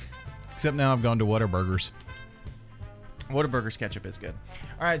 Except now I've gone to Whataburgers. Whataburgers ketchup is good.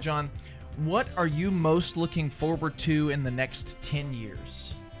 All right, John. What are you most looking forward to in the next 10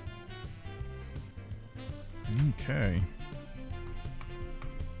 years? Okay.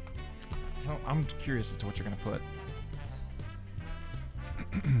 I'm curious as to what you're going to put.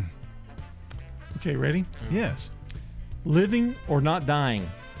 Okay, ready? Yes. Living or not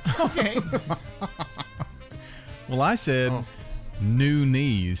dying? Okay. Well, I said new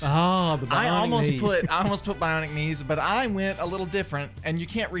knees. Oh, the bionic I almost knees. put bionic knees, but I went a little different, and you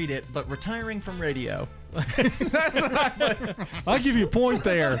can't read it, but retiring from radio. That's what I put. I'll give you a point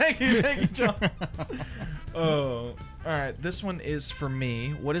there. Thank you, John. Oh. All right, this one is for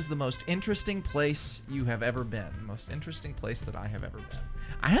me. What is the most interesting place you have ever been? Most interesting place that I have ever been.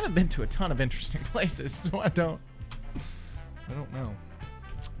 I haven't been to a ton of interesting places, so I don't know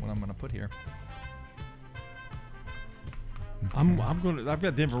what I'm gonna put here. I've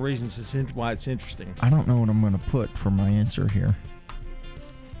got different reasons why it's interesting. I don't know what I'm gonna put for my answer here.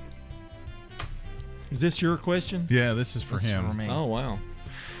 Is this your question? Yeah, this is for him. For me. Oh, wow.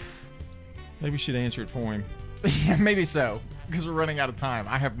 Maybe we should answer it for him. Yeah, maybe so, because we're running out of time.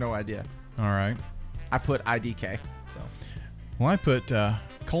 I have no idea. All right. I put IDK. So. Well, I put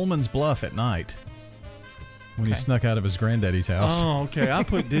Coleman's Bluff at night when he snuck out of his granddaddy's house. Oh, okay. I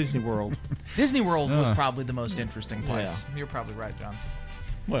put Disney World. Disney World was probably the most interesting place. Yeah. You're probably right, John.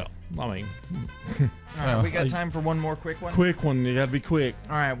 Well, I mean. All right, we got time for one more quick one? Quick one. You got to be quick.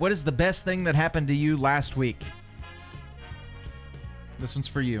 All right, what is the best thing that happened to you last week? This one's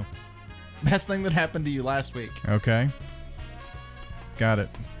for you. Best thing that happened to you last week. Okay. Got it.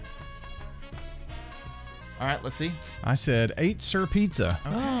 All right, let's see. I said ate Sir Pizza.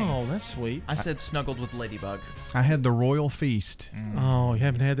 Okay. Oh, that's sweet. I said snuggled with Ladybug. I had the Royal Feast. Oh, you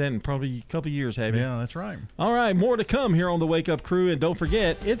haven't had that in probably a couple years, have you? Yeah, that's right. All right, more to come here on the Wake Up Crew. And don't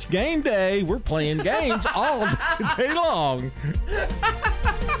forget, it's game day. We're playing games all day long.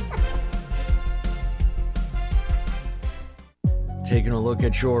 Taking a look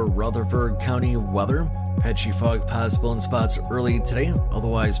at your Rutherford County weather. Patchy fog possible in spots early today,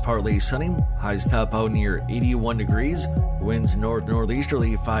 otherwise partly sunny. Highs top out near 81 degrees. Winds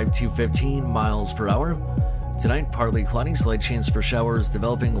north-northeasterly 5 to 15 miles per hour. Tonight, partly cloudy, slight chance for showers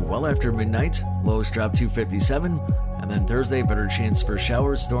developing well after midnight. Lows drop to 57. And then Thursday, better chance for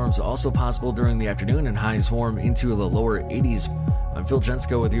showers. Storms also possible during the afternoon and highs warm into the lower 80s. I'm Phil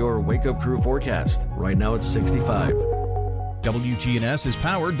Jensko with your Wake Up Crew forecast. Right now it's 65. WGNS is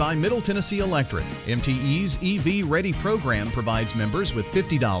powered by Middle Tennessee Electric. MTE's EV Ready program provides members with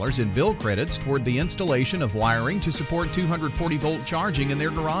 $50 in bill credits toward the installation of wiring to support 240-volt charging in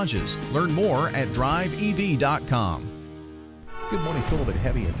their garages. Learn more at driveev.com. Good morning. Still a little bit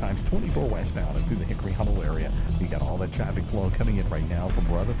heavy at times. 24 westbound and through the Hickory Hollow area. We got all that traffic flow coming in right now from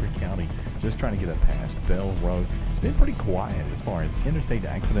Rutherford County. Just trying to get up past Bell Road. It's been pretty quiet as far as interstate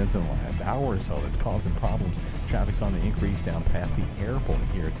accidents in the last hour or so. That's causing problems. Traffic's on the increase down past the airport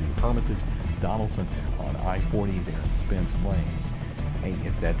here to Hermitage, Donaldson on I-40 there in Spence Lane. Hey,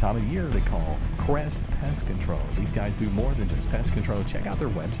 it's that time of year they call Crest Pest Control. These guys do more than just pest control. Check out their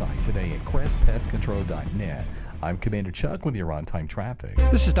website today at crestpestcontrol.net. I'm Commander Chuck with your on-time traffic.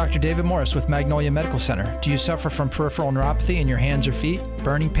 This is Dr. David Morris with Magnolia Medical Center. Do you suffer from peripheral neuropathy in your hands or feet,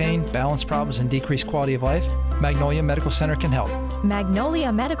 burning pain, balance problems, and decreased quality of life? Magnolia Medical Center can help.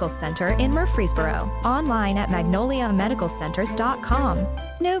 Magnolia Medical Center in Murfreesboro. Online at magnoliamedicalcenters.com.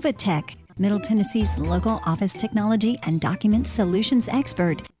 Novatech, Middle Tennessee's local office technology and document solutions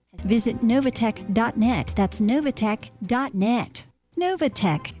expert. Visit novatech.net. That's novatech.net.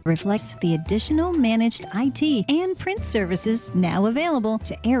 Novatech reflects the additional managed IT and print services now available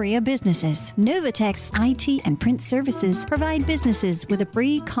to area businesses. Novatech's IT and print services provide businesses with a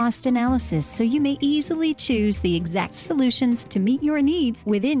free cost analysis so you may easily choose the exact solutions to meet your needs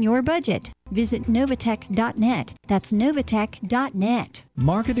within your budget. Visit novatech.net. That's novatech.net.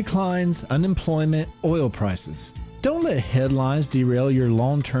 Market declines, unemployment, oil prices. Don't let headlines derail your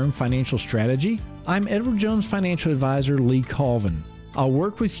long-term financial strategy. I'm Edward Jones Financial Advisor Lee Colvin. I'll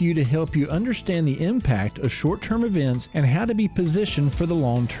work with you to help you understand the impact of short-term events and how to be positioned for the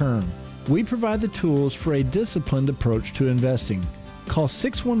long term. We provide the tools for a disciplined approach to investing. Call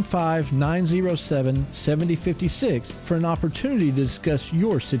 615-907-7056 for an opportunity to discuss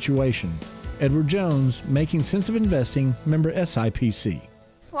your situation. Edward Jones, Making Sense of Investing, member SIPC.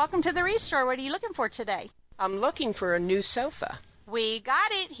 Welcome to the Restore. What are you looking for today? I'm looking for a new sofa. We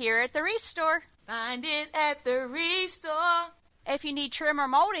got it here at the Restore. Find it at the Restore. If you need trim or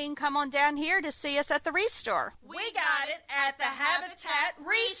molding, come on down here to see us at the Restore. We got it at the Habitat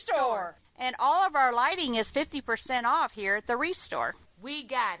Restore. And all of our lighting is 50% off here at the Restore. We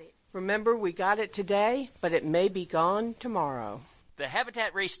got it. Remember, we got it today, but it may be gone tomorrow. The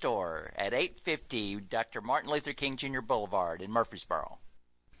Habitat Restore at 850 Dr. Martin Luther King Jr. Boulevard in Murfreesboro.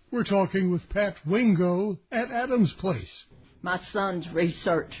 We're talking with Pat Wingo at Adams Place. My son's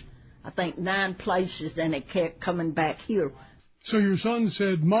researched, I think, 9 places, and it kept coming back here. So your son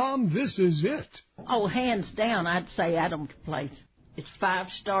said, Mom, this is it. Oh, hands down, I'd say Adams Place. It's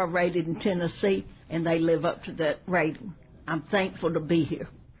 5-star rated in Tennessee, and they live up to that rating. I'm thankful to be here.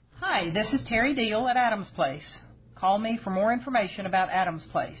 Hi, this is Terry Deal at Adams Place. Call me for more information about Adams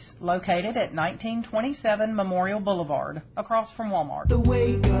Place, located at 1927 Memorial Boulevard, across from Walmart. The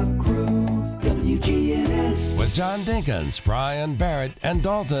Wake Up Crew, WGNS. With John Dinkins, Brian Barrett, and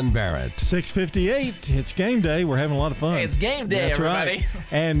Dalton Barrett. 6:58. It's game day. We're having a lot of fun. Hey, it's game day, That's everybody. Right.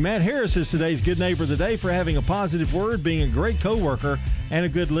 And Matt Harris is today's Good Neighbor of the Day for having a positive word, being a great coworker, and a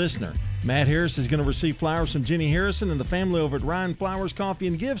good listener. Matt Harris is going to receive flowers from Jenny Harrison and the family over at Ryan Flowers Coffee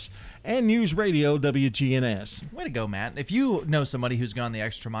and Gifts and News Radio WGNS. Way to go, Matt. If you know somebody who's gone the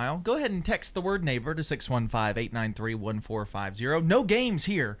extra mile, go ahead and text the word neighbor to 615-893-1450. No games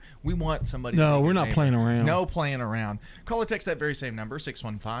here. We want somebody to No, be we're a not neighbor. playing around. No playing around. Call or text that very same number,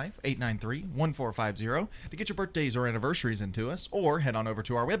 615-893-1450, to get your birthdays or anniversaries into us, or head on over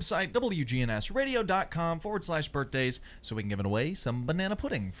to our website, WGNSradio.com/birthdays, so we can give away some banana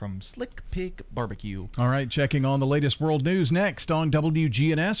pudding from Slick Pig Barbecue. All right, checking on the latest world news next on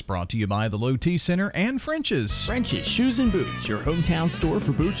WGNS, brought to you by the Low T Center and French's. French's Shoes and Boots, your hometown store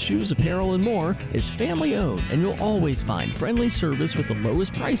for boots, shoes, apparel, and more, is family owned, and you'll always find friendly service with the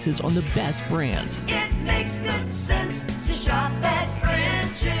lowest prices on the best brands. It makes good sense to shop at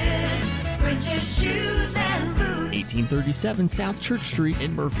French's. French's Shoes and Boots. 1837 South Church Street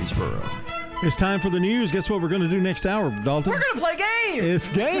in Murfreesboro. It's time for the news. Guess what we're going to do next hour, Dalton? We're going to play games!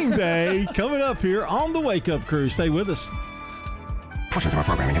 It's game day coming up here on the Wake Up Crew. Stay with us. Portions of our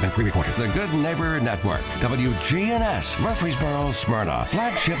programming have been pre-recorded. The Good Neighbor Network, WGNS, Murfreesboro, Smyrna,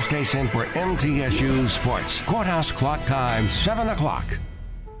 flagship station for MTSU Sports. Courthouse clock time, 7 o'clock.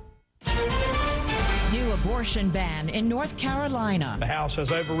 New abortion ban in North Carolina. The House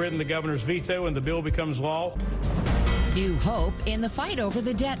has overridden the governor's veto and the bill becomes law. New hope in the fight over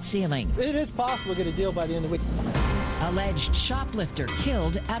the debt ceiling. It is possible to get a deal by the end of the week. Alleged shoplifter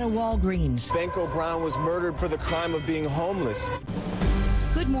killed at a Walgreens. Banko Brown was murdered for the crime of being homeless.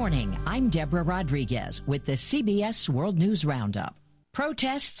 Good morning. I'm Deborah Rodriguez with the CBS World News Roundup.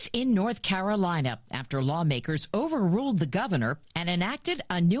 Protests in North Carolina after lawmakers overruled the governor and enacted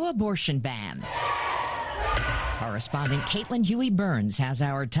a new abortion ban. Correspondent Caitlin Huey-Burns has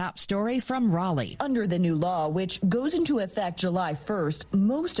our top story from Raleigh. Under the new law, which goes into effect July 1st,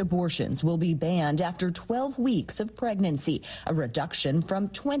 most abortions will be banned after 12 weeks of pregnancy, a reduction from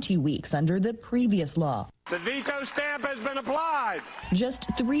 20 weeks under the previous law. The veto stamp has been applied.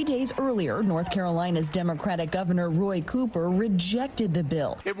 Just 3 days earlier, North Carolina's Democratic Governor Roy Cooper rejected the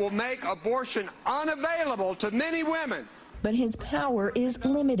bill. It will make abortion unavailable to many women. But his power is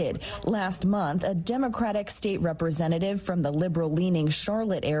limited. Last month, a Democratic state representative from the liberal-leaning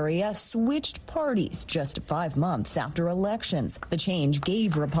Charlotte area switched parties just 5 months after elections. The change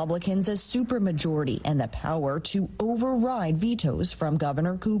gave Republicans a supermajority and the power to override vetoes from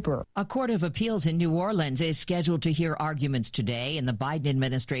Governor Cooper. A court of appeals in New Orleans is scheduled to hear arguments today in the Biden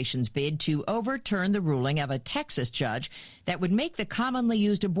administration's bid to overturn the ruling of a Texas judge that would make the commonly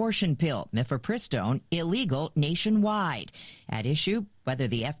used abortion pill, mifepristone, illegal nationwide. At issue, whether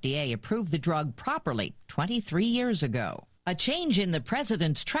the FDA approved the drug properly 23 years ago. A change in the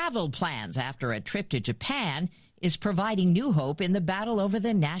president's travel plans after a trip to Japan is providing new hope in the battle over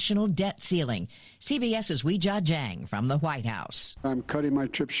the national debt ceiling. CBS's Weijia Jiang from the White House. I'm cutting my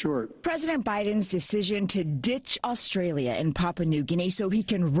trip short. President Biden's decision to ditch Australia and Papua New Guinea so he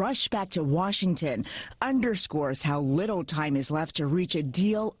can rush back to Washington underscores how little time is left to reach a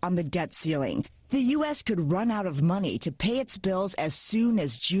deal on the debt ceiling. The U.S. could run out of money to pay its bills as soon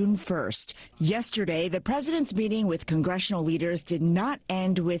as June 1st. Yesterday, the president's meeting with congressional leaders did not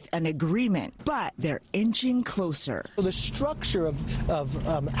end with an agreement, but they're inching closer. The structure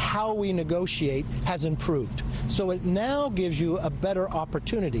of how we negotiate has improved, so it now gives you a better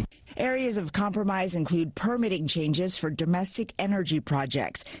opportunity. Areas of compromise include permitting changes for domestic energy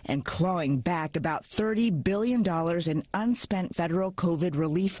projects and clawing back about $30 billion in unspent federal COVID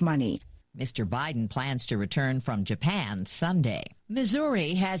relief money. Mr. Biden plans to return from Japan Sunday.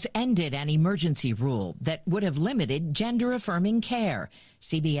 Missouri has ended an emergency rule that would have limited gender-affirming care.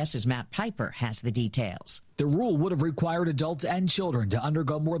 CBS's Matt Piper has the details. The rule would have required adults and children to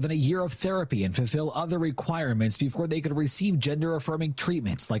undergo more than a year of therapy and fulfill other requirements before they could receive gender-affirming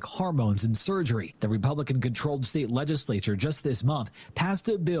treatments like hormones and surgery. The Republican-controlled state legislature just this month passed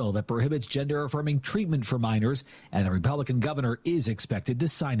a bill that prohibits gender-affirming treatment for minors, and the Republican governor is expected to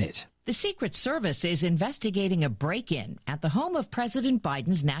sign it. The Secret Service is investigating a break-in at the home of President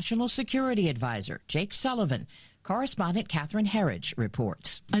Biden's national security advisor, Jake Sullivan. Correspondent Catherine Herridge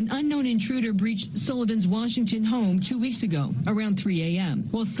reports. An unknown intruder breached Sullivan's Washington home 2 weeks ago, around 3 a.m.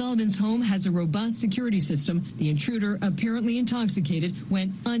 While Sullivan's home has a robust security system, the intruder, apparently intoxicated,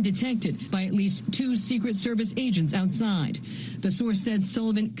 went undetected by at least 2 Secret Service agents outside. The source said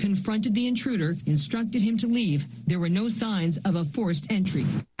Sullivan confronted the intruder, instructed him to leave. There were no signs of a forced entry.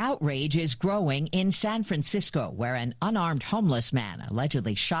 Outrage is growing in San Francisco, where an unarmed homeless man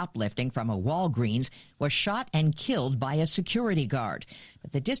allegedly shoplifting from a Walgreens was shot and killed by a security guard.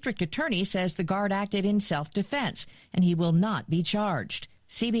 But the district attorney says the guard acted in self-defense, and he will not be charged.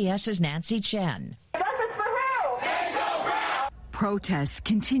 CBS's Nancy Chen. Justice for who? Protests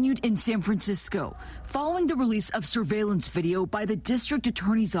continued in San Francisco following the release of surveillance video by the district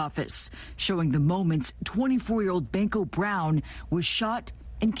attorney's office showing the moments 24-year-old Banko Brown was shot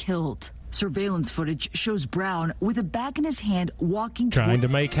and killed. Surveillance footage shows Brown with a bag in his hand walking Trying to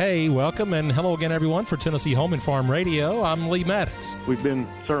make hay. Welcome and hello again, everyone, for Tennessee Home and Farm Radio. I'm Lee Maddox. We've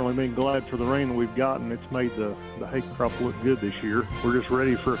certainly been glad for the rain that we've gotten. It's made the hay crop look good this year. We're just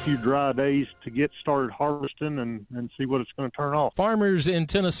ready for a few dry days to get started harvesting and see what it's going to turn off. Farmers in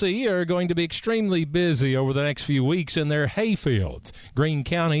Tennessee are going to be extremely busy over the next few weeks in their hay fields. Greene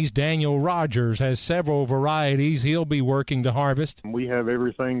County's Daniel Rogers has several varieties he'll be working to harvest. We have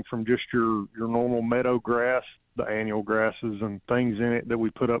everything from just your normal meadow grass, the annual grasses and things in it that we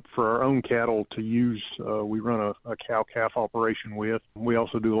put up for our own cattle to use. We run a cow-calf operation with. We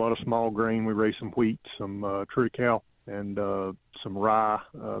also do a lot of small grain. We raise some wheat, some triticale, and some rye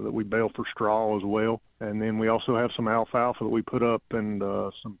that we bale for straw as well. And then we also have some alfalfa that we put up and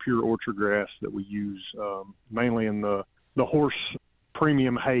some pure orchard grass that we use mainly in the horse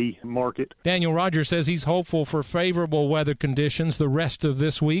premium hay market. Daniel Rogers says he's hopeful for favorable weather conditions the rest of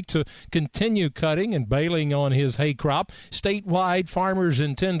this week to continue cutting and baling on his hay crop. Statewide, farmers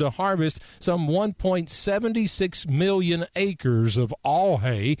intend to harvest some 1.76 million acres of all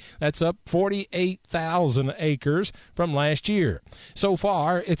hay. That's up 48,000 acres from last year. So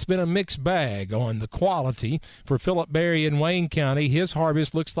far, it's been a mixed bag on the quality. For Philip Berry in Wayne County, his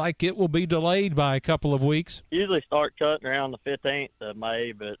harvest looks like it will be delayed by a couple of weeks. Usually start cutting around the 15th of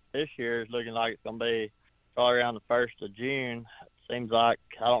May, but this year it's looking like it's going to be probably around the 1st of June. It seems like,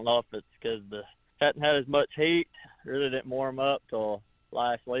 I don't know if it's because the hadn't had as much heat, really didn't warm up till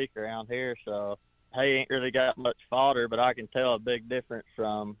last week around here, so hay ain't really got much fodder, but I can tell a big difference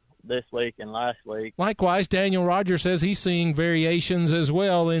from this week and last week. Likewise, Daniel Rogers says he's seeing variations as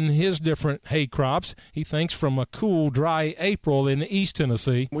well in his different hay crops. He thinks from a cool, dry April in East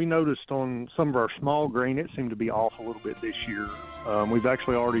Tennessee. We noticed on some of our small grain, it seemed to be off a little bit this year. We've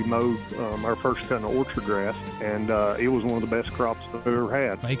actually already mowed our first cut of orchard grass, and it was one of the best crops I've ever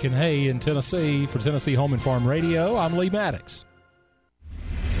had. Making hay in Tennessee for Tennessee Home and Farm Radio, I'm Lee Maddox.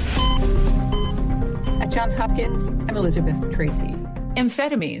 At Johns Hopkins, I'm Elizabeth Tracy.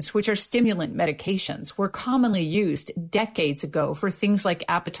 Amphetamines, which are stimulant medications, were commonly used decades ago for things like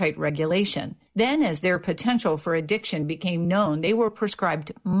appetite regulation. Then, as their potential for addiction became known, they were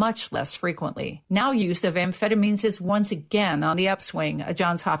prescribed much less frequently. Now use of amphetamines is once again on the upswing, a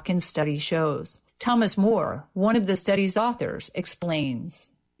Johns Hopkins study shows. Thomas Moore, one of the study's authors,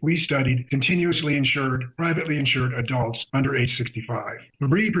 explains. We studied continuously insured, privately insured adults under age 65.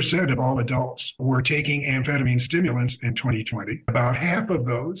 3% of all adults were taking amphetamine stimulants in 2020. About half of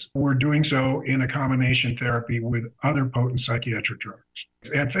those were doing so in a combination therapy with other potent psychiatric drugs.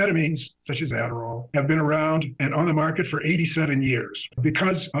 Amphetamines, such as Adderall, have been around and on the market for 87 years.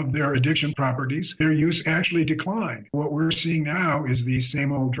 Because of their addiction properties, their use actually declined. What we're seeing now is these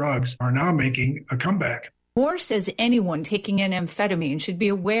same old drugs are now making a comeback. Moore says anyone taking an amphetamine should be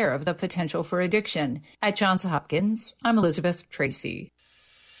aware of the potential for addiction. At Johns Hopkins, I'm Elizabeth Tracy.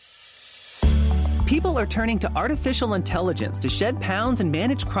 People are turning to artificial intelligence to shed pounds and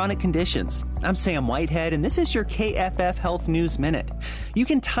manage chronic conditions. I'm Sam Whitehead, and this is your KFF Health News Minute. You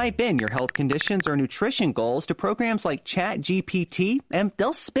can type in your health conditions or nutrition goals to programs like ChatGPT, and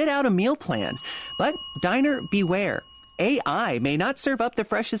they'll spit out a meal plan. But diner, beware. AI may not serve up the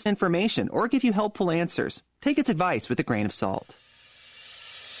freshest information or give you helpful answers. Take its advice with a grain of salt.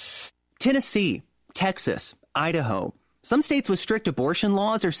 Tennessee, Texas, Idaho. Some states with strict abortion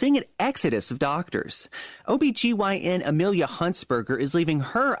laws are seeing an exodus of doctors. OBGYN Amelia Huntsberger is leaving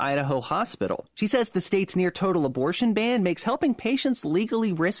her Idaho hospital. She says the state's near-total abortion ban makes helping patients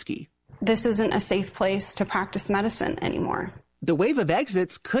legally risky. This isn't a safe place to practice medicine anymore. The wave of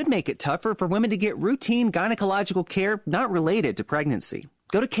exits could make it tougher for women to get routine gynecological care not related to pregnancy.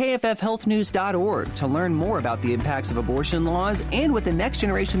 Go to kffhealthnews.org to learn more about the impacts of abortion laws and what the next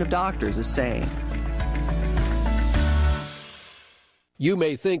generation of doctors is saying. You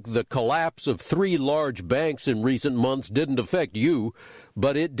may think the collapse of 3 large banks in recent months didn't affect you,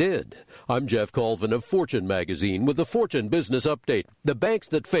 but it did. I'm Jeff Colvin of Fortune magazine with the Fortune Business Update. The banks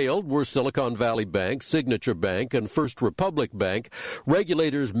that failed were Silicon Valley Bank, Signature Bank, and First Republic Bank.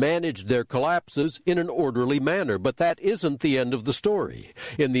 Regulators managed their collapses in an orderly manner, but that isn't the end of the story.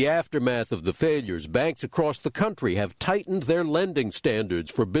 In the aftermath of the failures, banks across the country have tightened their lending standards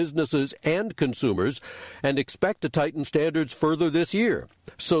for businesses and consumers and expect to tighten standards further this year.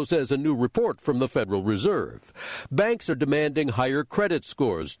 So says a new report from the Federal Reserve. Banks are demanding higher credit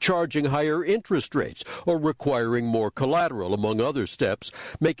scores, charging higher interest rates, or requiring more collateral, among other steps,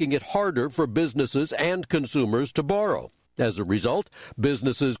 making it harder for businesses and consumers to borrow. As a result,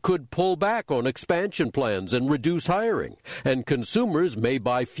 businesses could pull back on expansion plans and reduce hiring, and consumers may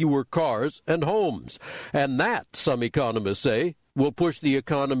buy fewer cars and homes. And that, some economists say, will push the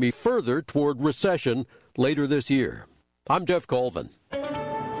economy further toward recession later this year. I'm Jeff Colvin.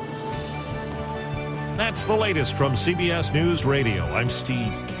 That's the latest from CBS News Radio. I'm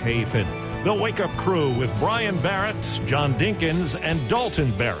Steve Kafin. The Wake Up Crew with Brian Barrett, John Dinkins, and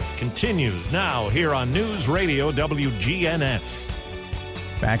Dalton Barrett continues now here on News Radio WGNS.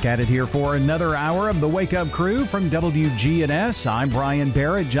 Back at it here for another hour of the Wake Up Crew from WGNS. I'm Brian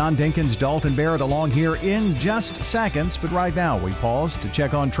Barrett, John Dinkins, Dalton Barrett along here in just seconds. But right now we pause to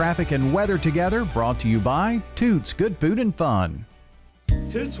check on traffic and weather together. Brought to you by Toots, good food and fun.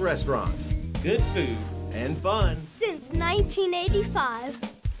 Toots Restaurants, good food and fun. Since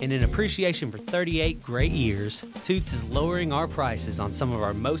 1985. And in appreciation for 38 great years, Toots is lowering our prices on some of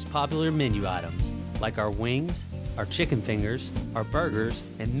our most popular menu items, like our wings, our chicken fingers, our burgers,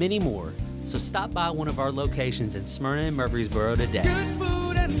 and many more. So stop by one of our locations in Smyrna and Murfreesboro today. Good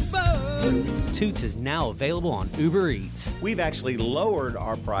food and fun. Toots is now available on Uber Eats. We've actually lowered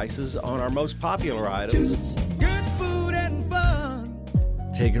our prices on our most popular items. Toots. Good food and fun.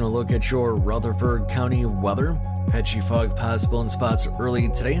 Taking a look at your Rutherford County weather. Patchy fog possible in spots early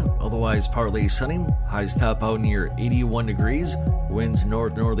today, otherwise partly sunny. Highs top out near 81 degrees. Winds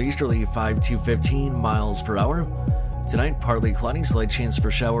north-northeasterly 5 to 15 miles per hour. Tonight, partly cloudy, slight chance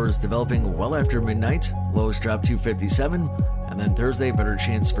for showers developing well after midnight. Lows drop to 57. And then Thursday, better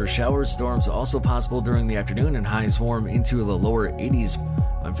chance for showers. Storms also possible during the afternoon and highs warm into the lower 80s.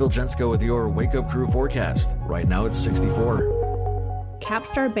 I'm Phil Jensko with your Wake Up Crew forecast. Right now it's 64.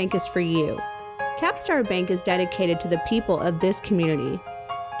 Capstar Bank is for you. Capstar Bank is dedicated to the people of this community.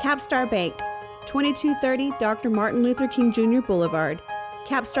 Capstar Bank, 2230 Dr. Martin Luther King Jr. Boulevard,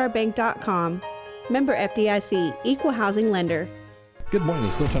 capstarbank.com. Member FDIC, Equal Housing Lender. Good morning.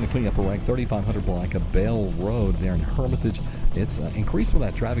 They're still trying to clean up a wreck, 3500 block of Bell Road there in Hermitage. It's increased with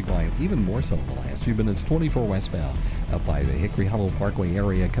that traffic volume, even more so in the last few minutes. 24 westbound up by the Hickory Hollow Parkway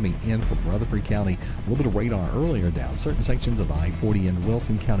area coming in from Rutherford County. A little bit of radar earlier down certain sections of I-40 in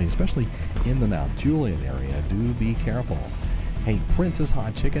Wilson County, especially in the Mount Juliet area. Do be careful. Hey, Princess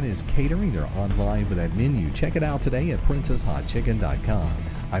Hot Chicken is catering. They're online with that menu. Check it out today at princesshotchicken.com.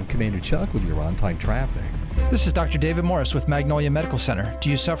 I'm Commander Chuck with your on-time traffic. This is Dr. David Morris with Magnolia Medical Center. Do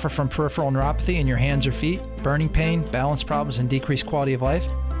you suffer from peripheral neuropathy in your hands or feet, burning pain, balance problems, and decreased quality of life?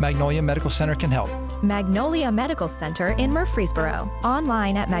 Magnolia Medical Center can help. Magnolia Medical Center in Murfreesboro.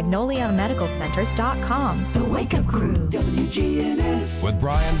 Online at magnoliamedicalcenters.com. The Wake Up Crew, WGNS. With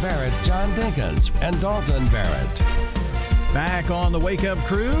Brian Barrett, John Dinkins, and Dalton Barrett. Back on the Wake Up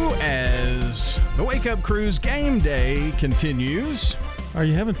Crew as the Wake Up Crew's game day continues. Are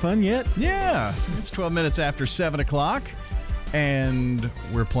you having fun yet? Yeah. It's 12 minutes after 7 o'clock, and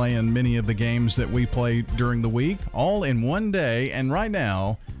we're playing many of the games that we play during the week, all in one day. And right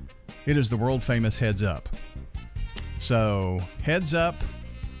now, it is the world-famous Heads Up. So, Heads Up,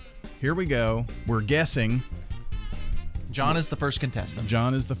 here we go. We're guessing. John is the first contestant.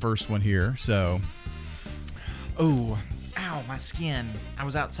 John is the first one here, so. Oh, ow, my skin. I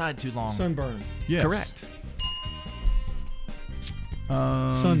was outside too long. Sunburn. Yes. Correct.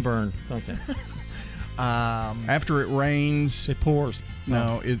 Sunburn. Okay. After it rains, it pours.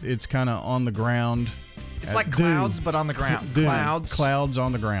 No, it's kind of on the ground. It's like clouds, but on the ground. Clouds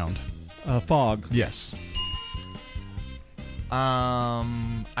on the ground. Fog. Yes. I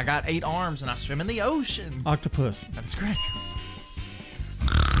got 8 arms and I swim in the ocean. Octopus. That is correct.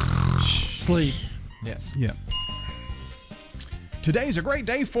 Sleep. Yes. Yeah. Today's a great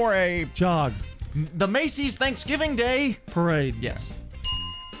day for a jog. The Macy's Thanksgiving Day Parade. Yes.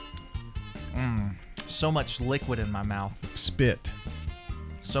 So much liquid in my mouth. Spit.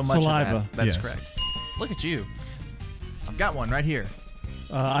 So much saliva. Of that. That is Yes. correct. Look at you. I've got one right here.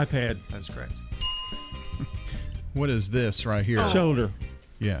 iPad. That is correct. What is this right here? Shoulder.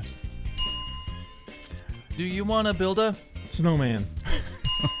 Yes. Do you want to build a snowman?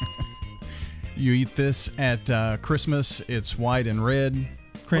 You eat this at Christmas. It's white and red.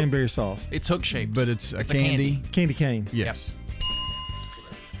 Cranberry sauce. It's hook-shaped. But it's a candy. Candy cane. Yes.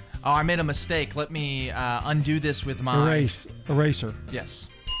 Oh, I made a mistake. Let me undo this with my... Eraser. Yes.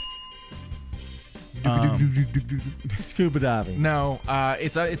 Scuba diving. No,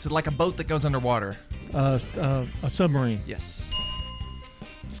 it's like a boat that goes underwater. A submarine. Yes.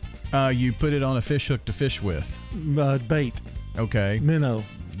 You put it on a fish hook to fish with. Bait. Okay. Minnow.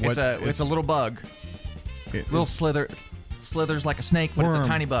 It's a little bug. Little slithers like a snake, but Worm. it's a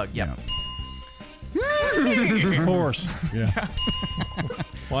tiny bug. Yep. Horse. Yeah.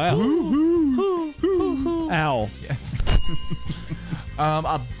 Wow. Owl. Yes.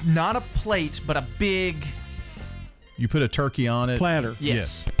 Not a plate, but a big... You put a turkey on it. Platter.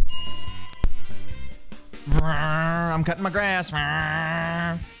 Yes. I'm cutting my grass.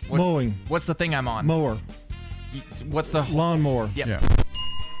 Mowing. What's the thing I'm on? Mower. What's the... Lawnmower. Yep. Yeah.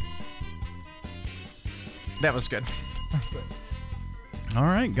 That was good. All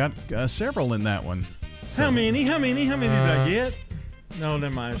right. Got several in that one. So. How many did I get? No,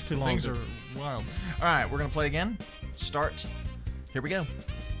 never mind. It's too long. Things are wild. All right, we're going to play again. Start. Here we go.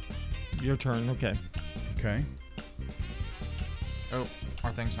 Your turn. Okay. Okay. Oh,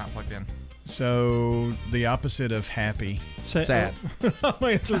 our thing's not plugged in. So the opposite of happy. Sad. I'll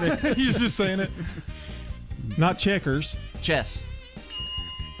answer that. You're just saying it. Not checkers. Chess.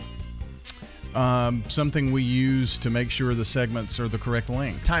 Something we use to make sure the segments are the correct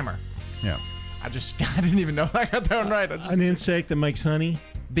length. Timer. Yeah. I didn't even know I got that one right. An insect that makes honey.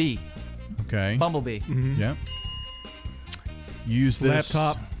 Bee. Okay. Bumblebee. Mm-hmm. Yep. Use this.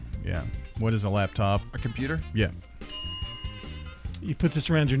 Laptop. Yeah. What is a laptop? A computer. Yeah. You put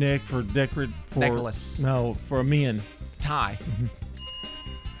this around your neck for decorative. Necklace. No, for a men. Tie. Mm-hmm.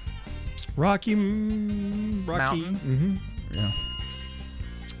 Rocky. Mountain. Mm-hmm. Yeah.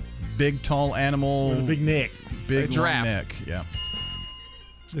 Big, tall animal. With a big neck. Big giraffe. long neck. Yeah.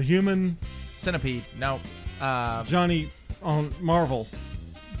 The human. Centipede. No. Johnny on Marvel.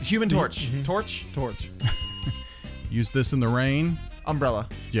 Human Torch. Mm-hmm. Torch. Use this in the rain. Umbrella.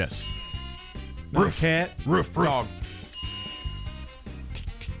 Yes. Not a cat. Roof. Dog.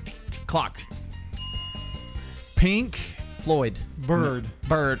 Clock. Pink. Floyd. Bird.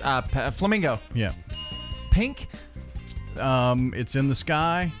 Flamingo. Yeah. Pink. It's in the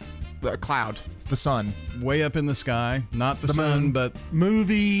sky. Cloud. The sun. Way up in the sky. Not the sun, moon. but...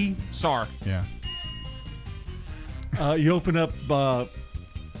 Movie. Star. Yeah. You open up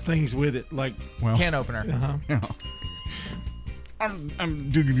things with it, like... Can opener. Uh-huh. I'm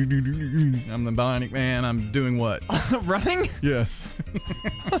the Bionic Man. I'm doing what? Running? Yes.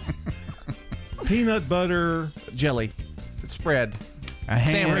 Peanut butter. Jelly. Spread. A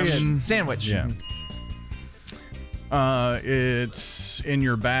ham. Sandwich. Yeah. It's in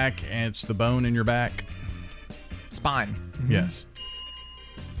your back, and it's the bone in your back. Spine. Yes.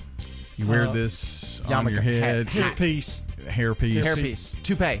 You wear this on your head. Hairpiece. Hairpiece.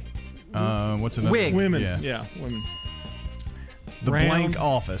 Toupee. What's another? Wig. Women. Yeah, women. The Round. blank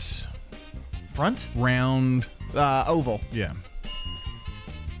office. Front? Round. Oval. Yeah.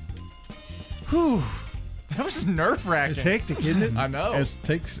 Whew. That was nerve-wracking. It's hectic, isn't it? I know.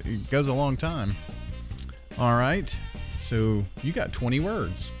 It goes a long time. All right. So you got 20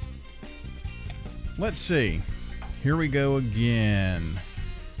 words. Let's see. Here we go again.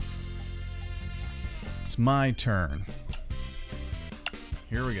 It's my turn.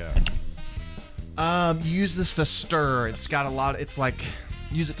 Here we go. You use this to stir. It's got a lot. It's like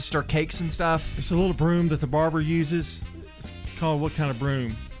use it to stir cakes and stuff. It's a little broom that the barber uses. It's called what kind of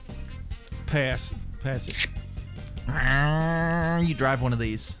broom? Pass it. You drive one of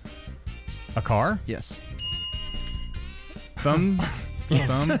these. A car? Yes. Thumb.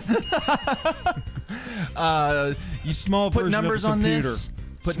 Yes. You small put version numbers of a on computer. this.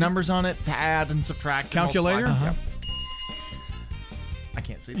 Put numbers on it to add and subtract. Calculator? And multiply. Uh-huh. Yep. I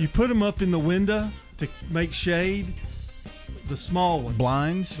can't see that. You put them up in the window to make shade. The small ones.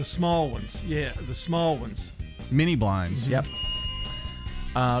 Blinds? The small ones. Yeah, the small ones. Mini blinds. Yep.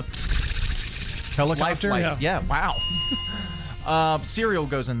 Helicopter? Lifeline. Yeah. Wow. Cereal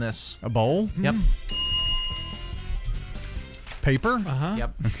goes in this. A bowl? Yep. Paper? Uh-huh.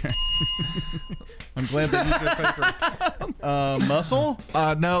 Yep. Okay. I'm glad they used their paper. Muscle?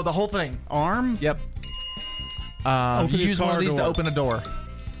 No, the whole thing. Arm? Yep. You Open a use one car of these to door. open a door.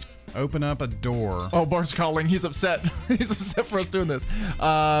 Open up a door. Oh, Bart's calling. He's upset. He's upset for us doing this.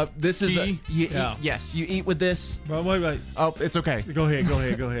 This is Key? yes. You eat with this. Well, wait. Oh, it's okay. Go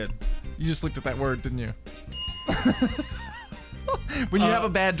ahead. You just looked at that word, didn't you? When you have a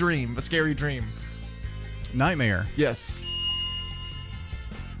bad dream, a scary dream. Nightmare. Yes.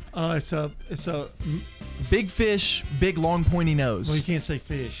 It's a Big fish, big long pointy nose. well, you can't say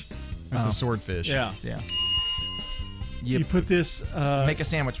fish. It's a swordfish. Yeah. Yeah. You put this. Make a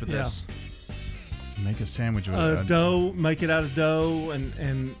sandwich with this. Make a sandwich with Dough. Make it out of dough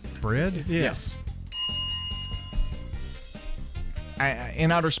and bread? yeah. Yes.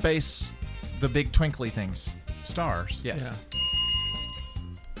 In outer space, the big twinkly things. Stars. Yes.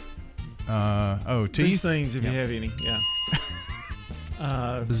 Yeah. Teeth? These things, if Yep. you have any. Yeah.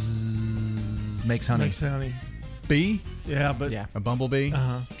 Bzzz, makes honey. Makes honey. Bee? Yeah, but Yeah. A bumblebee?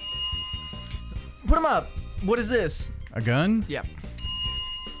 Put them up. What is this? A gun? Yep.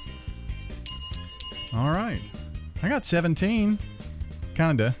 All right. I got 17.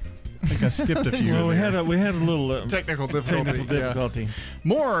 Kinda. I think I skipped a few. well, we there. had a little Technical difficulty.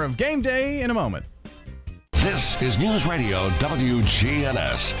 More of Game Day in a moment. This is News Radio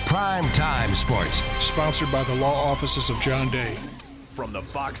WGNS Prime Time Sports. Sponsored by the law offices of John Day. From the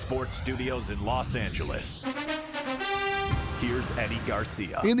Fox Sports Studios in Los Angeles, here's Eddie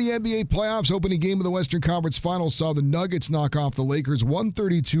Garcia. In the NBA playoffs, opening game of the Western Conference Finals saw the Nuggets knock off the Lakers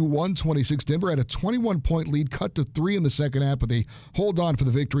 132-126. Denver had a 21-point lead, cut to 3 in the second half, but they hold on for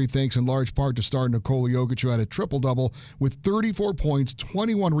the victory thanks in large part to star Nikola Jokic, who had a triple-double with 34 points,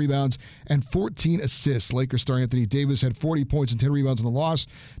 21 rebounds, and 14 assists. Lakers star Anthony Davis had 40 points and 10 rebounds in the loss.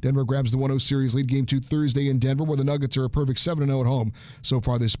 Denver grabs the 1-0 series lead. Game 2 Thursday in Denver, where the Nuggets are a perfect 7-0 at home so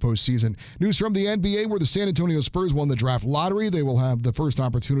far this postseason. News from the NBA, where the San Antonio Spurs won the draft lottery. They will have the first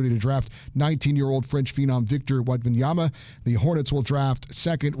opportunity to draft 19-year-old French phenom Victor Wembanyama. The Hornets will draft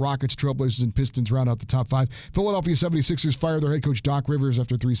second. Rockets, Trailblazers, and Pistons round out the top 5. Philadelphia 76ers fired their head coach Doc Rivers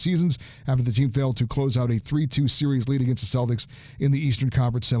after 3 seasons after the team failed to close out a 3-2 series lead against the Celtics in the Eastern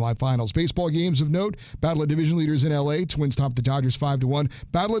Conference semifinals. Baseball games of note: Battle of Division leaders in L.A. Twins topped the Dodgers 5-1.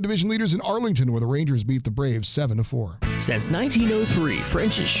 Battle of Division leaders in Arlington, where the Rangers beat the Braves 7-4. Since 1903,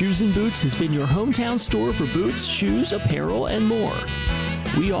 French's Shoes and Boots has been your hometown store for boots, shoes, apparel, and more.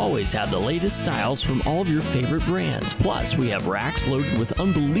 We always have the latest styles from all of your favorite brands. Plus, we have racks loaded with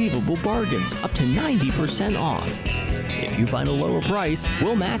unbelievable bargains, up to 90% off. If you find a lower price,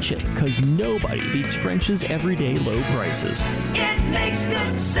 we'll match it, because nobody beats French's everyday low prices. It makes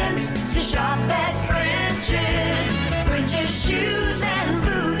good sense to shop at French's. French's Shoes and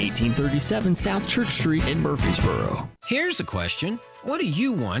Boots. 1837 South Church Street in Murfreesboro. Here's a question. What do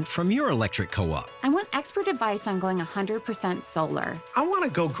you want from your electric co-op? I want expert advice on going 100% solar. I want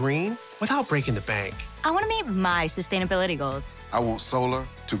to go green without breaking the bank. I want to meet my sustainability goals. I want solar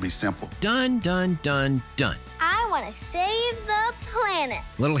to be simple. Done, done, done, done. I want to save the planet.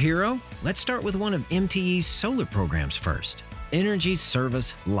 Little hero, let's start with one of MTE's solar programs first. Energy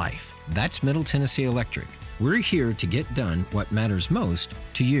Service Life. That's Middle Tennessee Electric. We're here to get done what matters most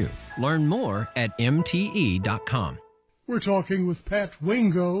to you. Learn more at MTE.com. We're talking with Pat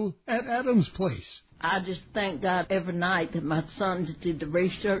Wingo at Adams Place. I just thank God every night that my sons did the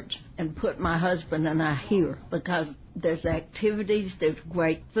research and put my husband and I here, because there's activities, there's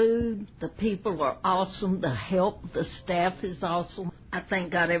great food, the people are awesome, the help, the staff is awesome. I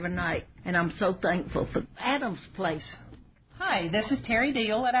thank God every night, and I'm so thankful for Adams Place. Hi, this is Terry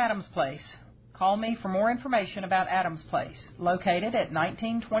Deal at Adams Place. Call me for more information about Adams Place, located at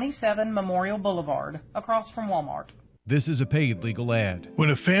 1927 Memorial Boulevard, across from Walmart. This is a paid legal ad. When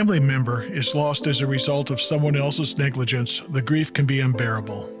a family member is lost as a result of someone else's negligence, the grief can be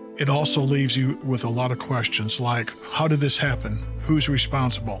unbearable. It also leaves you with a lot of questions like, how did this happen? Who's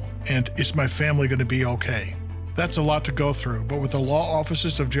responsible? And is my family going to be okay? That's a lot to go through, but with the law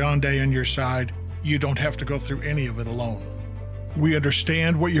offices of John Day on your side, you don't have to go through any of it alone. We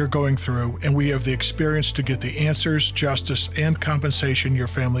understand what you're going through, and we have the experience to get the answers, justice, and compensation your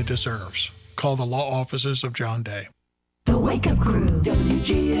family deserves. Call the law offices of John Day. The Wake Up Crew,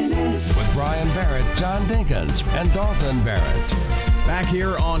 WGNS. With Brian Barrett, John Dinkins, and Dalton Barrett. Back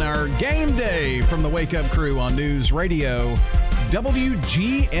here on our game day from the Wake Up Crew on News Radio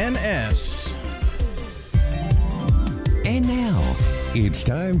WGNS. And now, it's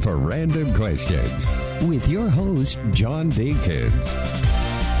time for Random Questions with your host, John Dinkins.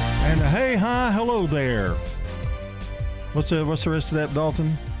 And hey, hi, hello there. What's the rest of that,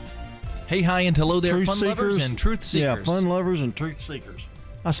 Dalton? Hey, hi, and hello there, Truth fun seekers. lovers and truth seekers. Yeah, fun lovers and truth seekers.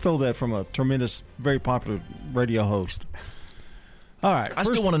 I stole that from a tremendous, very popular radio host. All right. I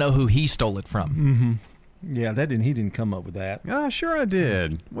still want to know who he stole it from. Mm-hmm. Yeah, he didn't come up with that. Sure I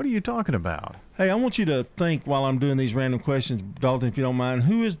did. What are you talking about? Hey, I want you to think while I'm doing these random questions, Dalton, if you don't mind,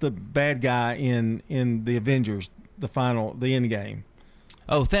 who is the bad guy in the Avengers, the end game?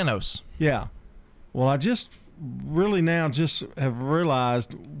 Oh, Thanos. Yeah. Well, I just really now just have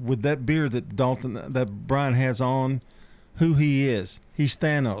realized with that beard that Brian has on, who he is. He's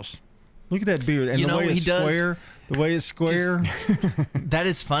Thanos. Look at that beard and the way it's square. The way it's square. That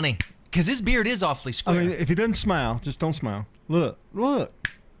is funny because his beard is awfully square. I mean, if he doesn't smile, just don't smile. Look.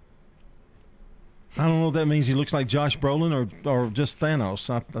 I don't know if that means he looks like Josh Brolin or just Thanos.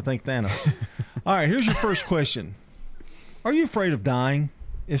 I think Thanos. All right, here's your first question. Are you afraid of dying?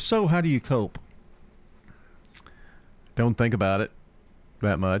 If so, how do you cope? Don't think about it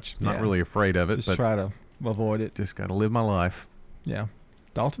that much. Not really afraid of it. Just but try to avoid it. Just got to live my life. Yeah.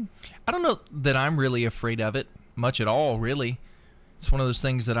 Dalton? I don't know that I'm really afraid of it much at all, really. It's one of those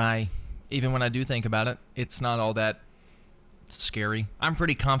things that even when I do think about it, it's not all that scary. I'm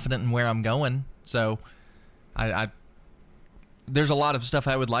pretty confident in where I'm going, so there's a lot of stuff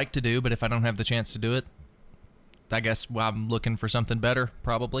I would like to do, but if I don't have the chance to do it, I guess I'm looking for something better,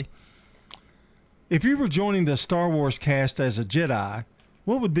 probably. If you were joining the Star Wars cast as a Jedi,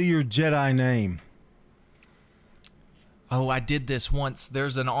 what would be your Jedi name? Oh, I did this once.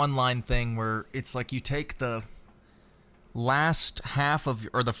 There's an online thing where it's like you take the first half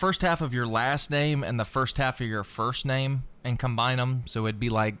of your last name and the first half of your first name and combine them. So it'd be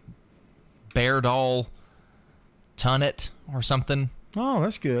like Beardall Tunnet or something. Oh,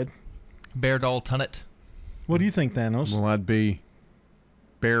 that's good. Beardall Tunnet. What do you think, Thanos? Well, I'd be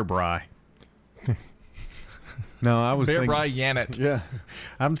Bear Bry. No, I was Bear thinking Bry Yannet. Yeah,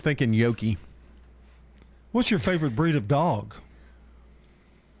 I'm thinking Yoki. What's your favorite breed of dog?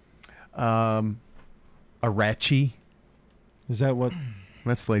 Arachi. Is that what?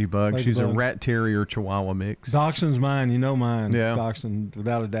 That's Ladybug. She's a rat terrier Chihuahua mix. Dachshund's mine. You know mine. Yeah. Dachshund,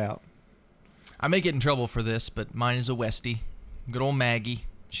 without a doubt. I may get in trouble for this, but mine is a Westie. Good old Maggie.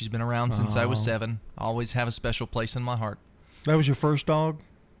 She's been around since I was 7. Always have a special place in my heart. That was your first dog?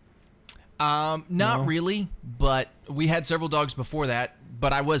 Not really, but we had several dogs before that.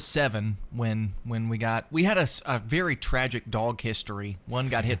 But I was 7 when we had a very tragic dog history. One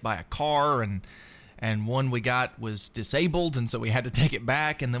got hit by a car, and one we got was disabled, and so we had to take it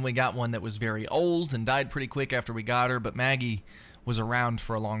back. And then we got one that was very old and died pretty quick after we got her. But Maggie was around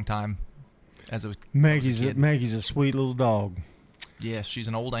for a long time. Maggie's a sweet little dog. Yeah, she's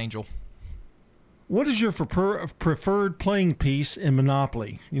an old angel. What is your preferred playing piece in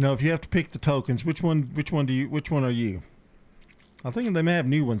Monopoly? You know, if you have to pick the tokens, which one are you? I think they may have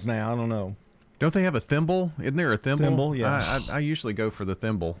new ones now. I don't know. Don't they have a thimble? Isn't there a thimble? Thimble, yeah. I usually go for the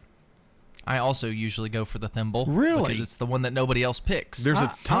thimble. I also usually go for the thimble. Really? Because it's the one that nobody else picks. There's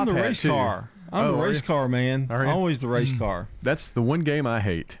a top I'm the hat, race too. car. I'm the race car man. Are you? Always the race car. That's the one game I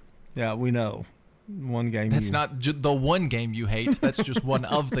hate. Yeah, we know. One game. That's not the one game you hate. That's just one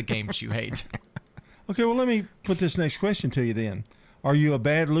of the games you hate. Okay, well, let me put this next question to you then. Are you a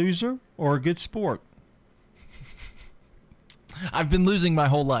bad loser or a good sport? I've been losing my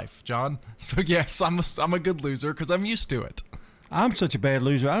whole life, John. So yes, I'm a good loser because I'm used to it. I'm such a bad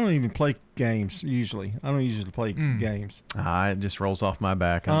loser. I don't even play games usually. I don't usually play games. It just rolls off my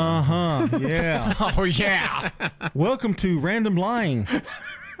back. Yeah. Oh yeah. Welcome to Random Lying.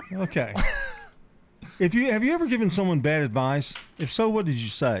 Okay. Have you ever given someone bad advice? If so, what did you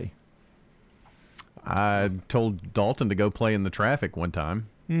say? I told Dalton to go play in the traffic one time.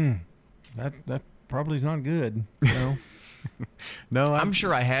 That probably is not good. You know? No, I'm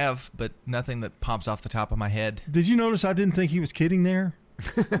sure I have, but nothing that pops off the top of my head. Did you notice I didn't think he was kidding there?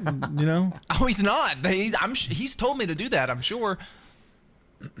 You know? Oh, he's not. He's told me to do that, I'm sure.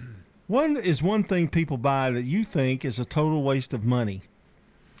 One thing people buy that you think is a total waste of money.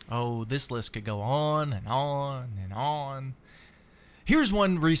 Oh, this list could go on and on and on. Here's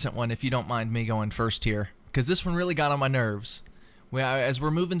one recent one, if you don't mind me going first here, because this one really got on my nerves. As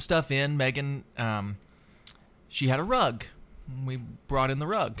we're moving stuff in, Megan, she had a rug. We brought in the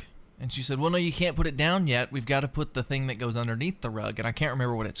rug. And she said, well, no, you can't put it down yet. We've got to put the thing that goes underneath the rug. And I can't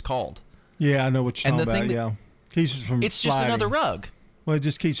remember what it's called. Yeah, I know what you're talking about, yeah. Keeps it from it's sliding. Just another rug. Well, it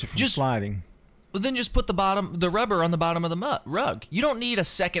just keeps it from sliding. Well, then just put the rubber on the bottom of the rug. You don't need a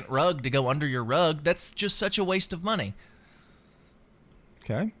second rug to go under your rug. That's just such a waste of money.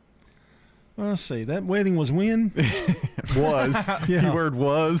 Okay. Well, let's see. That wedding was when? Was. Yeah. Keyword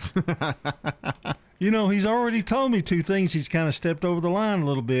was. You know, he's already told me two things. He's kind of stepped over the line a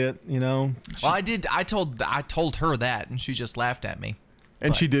little bit, you know. Well, I did. I told her that, and she just laughed at me.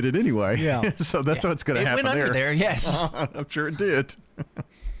 And she did it anyway. Yeah. So that's what's going to happen there. It went under there, yes. I'm sure it did.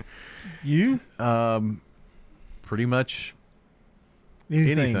 You? Pretty much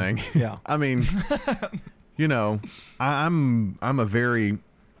anything. Yeah. I mean, you know, I'm a very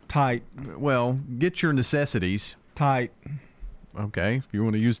tight. Well, get your necessities tight. Okay, if you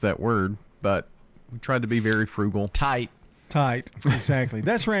want to use that word, but we tried to be very frugal. Tight, exactly.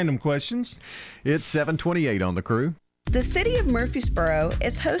 That's Random Questions. It's 7:28 on the crew. The City of Murfreesboro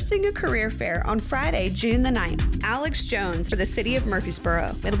is hosting a career fair on Friday, June the 9th. Alex Jones for the City of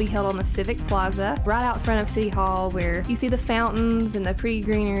Murfreesboro. It'll be held on the Civic Plaza, right out front of City Hall, where you see the fountains and the pretty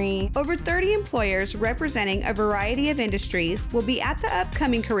greenery. Over 30 employers representing a variety of industries will be at the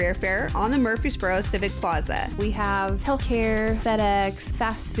upcoming career fair on the Murfreesboro Civic Plaza. We have healthcare, FedEx,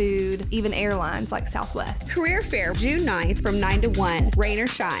 fast food, even airlines like Southwest. Career fair, June 9th from 9 to 1, rain or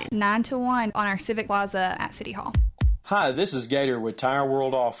shine. 9 to 1 on our Civic Plaza at City Hall. Hi, this is Gator with Tire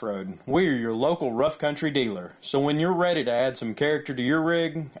World Off-Road. We are your local rough country dealer. So when you're ready to add some character to your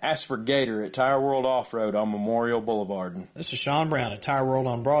rig, ask for Gator at Tire World Off-Road on Memorial Boulevard. This is Sean Brown at Tire World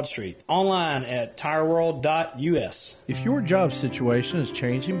on Broad Street. Online at tireworld.us. If your job situation is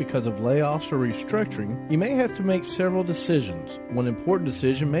changing because of layoffs or restructuring, you may have to make several decisions. One important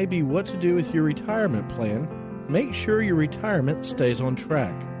decision may be what to do with your retirement plan. Make sure your retirement stays on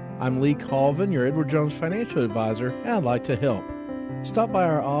track. I'm Lee Colvin, your Edward Jones financial advisor, and I'd like to help. Stop by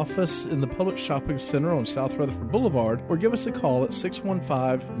our office in the Public Shopping Center on South Rutherford Boulevard or give us a call at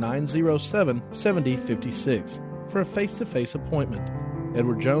 615-907-7056 for a face-to-face appointment.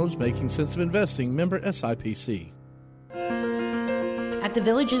 Edward Jones, Making Sense of Investing, member SIPC. At the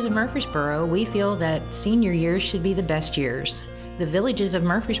Villages of Murfreesboro, we feel that senior years should be the best years. The Villages of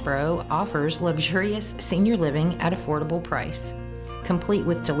Murfreesboro offers luxurious senior living at affordable price, complete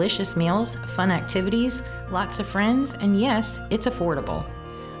with delicious meals, fun activities, lots of friends, and yes, it's affordable.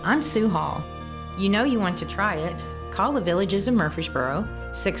 I'm Sue Hall. You know you want to try it. Call the Villages of Murfreesboro,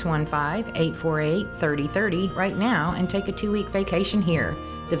 615-848-3030 right now and take a 2-week vacation here.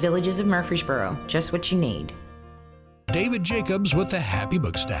 The Villages of Murfreesboro, just what you need. David Jacobs with the Happy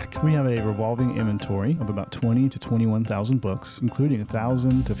Book Stack. We have a revolving inventory of about 20 to 21,000 books, including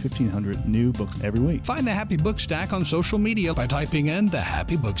 1,000 to 1,500 new books every week. Find the Happy Book Stack on social media by typing in the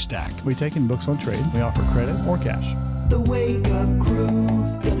Happy Book Stack. We take in books on trade. We offer credit or cash. The Wake Up Crew,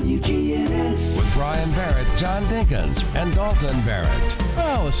 WGNS. With Brian Barrett, John Dinkins, and Dalton Barrett.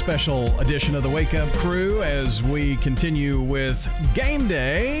 Well, a special edition of the Wake Up Crew as we continue with Game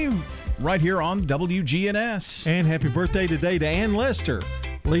Day right here on WGNS. And happy birthday today to Ann Lester,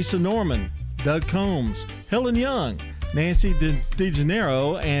 Lisa Norman, Doug Combs, Helen Young, Nancy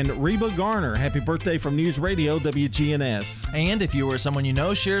DeGennaro and Reba Garner. Happy birthday from News Radio WGNS. And if you or someone you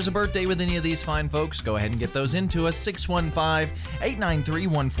know shares a birthday with any of these fine folks, go ahead and get those into us.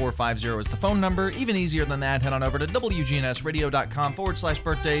 615-893-1450 is the phone number. Even easier than that, head on over to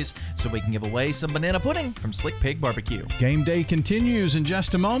WGNSradio.com/birthdays so we can give away some banana pudding from Slick Pig Barbecue. Game day continues in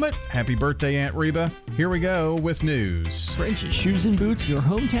just a moment. Happy birthday, Aunt Reba. Here we go with news. French's Shoes and Boots, your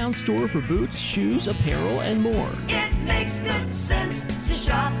hometown store for boots, shoes, apparel, and more. It makes good sense to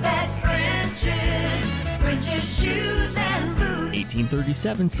shop at French's. French's Shoes and Boots.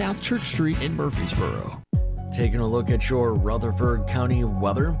 1837 South Church Street in Murfreesboro. Taking a look at your Rutherford County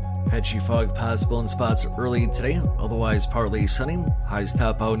weather. Patchy fog possible in spots early today, otherwise partly sunny. Highs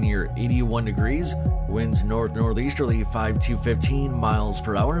top out near 81 degrees. Winds north-northeasterly 5 to 15 miles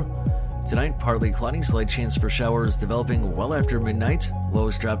per hour. Tonight, partly cloudy, slight chance for showers developing well after midnight.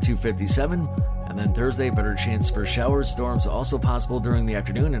 Lows drop to 57. And then Thursday, better chance for showers. Storms also possible during the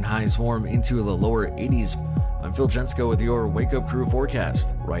afternoon and highs warm into the lower 80s. I'm Phil Jensko with your Wake Up Crew forecast.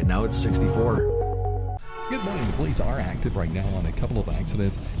 Right now it's 64. Good morning. The police are active right now on a couple of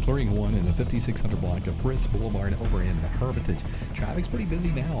accidents, clearing one in the 5600 block of Frisk Boulevard over in Hermitage. Traffic's pretty busy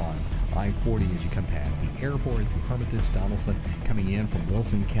now on I-40 as you come past the airport through Hermitage, Donaldson, coming in from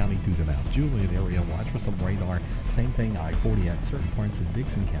Wilson County through the Mount Juliet area. Watch for some radar. Same thing I-40 at certain parts of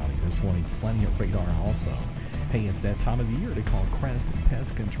Dixon County this morning. Plenty of radar also. Hey, it's that time of the year to call Crest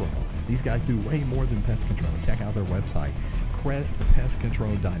Pest Control. These guys do way more than pest control. Check out their website,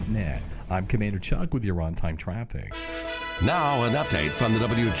 crestpestcontrol.net. I'm Commander Chuck with your on-time traffic. Now an update from the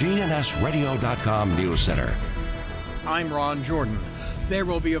WGNSradio.com News Center. I'm Ron Jordan. There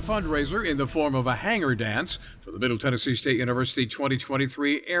will be a fundraiser in the form of a hanger dance for the Middle Tennessee State University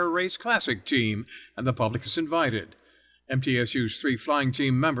 2023 Air Race Classic team, and the public is invited. MTSU's 3 flying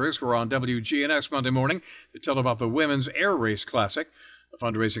team members were on WGNS Monday morning to tell about the Women's Air Race Classic. The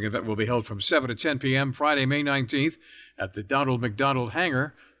fundraising event will be held from 7 to 10 p.m. Friday, May 19th at the Donald McDonald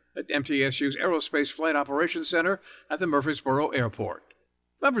Hangar at MTSU's Aerospace Flight Operations Center at the Murfreesboro Airport.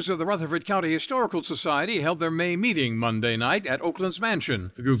 Members of the Rutherford County Historical Society held their May meeting Monday night at Oakland's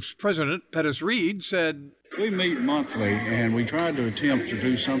Mansion. The group's president, Pettis Reed, said, "We meet monthly, and we try to attempt to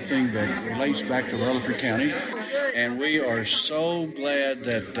do something that relates back to Rutherford County, and we are so glad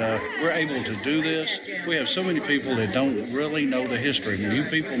that we're able to do this. We have so many people that don't really know the history. New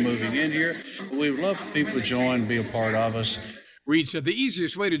people moving in here. We would love for people to join, be a part of us." Reed said the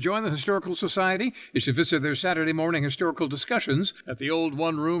easiest way to join the Historical Society is to visit their Saturday morning historical discussions at the old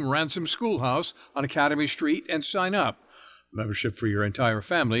one-room Ransom Schoolhouse on Academy Street and sign up. Membership for your entire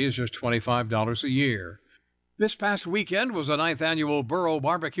family is just $25 a year. This past weekend was the 9th annual Borough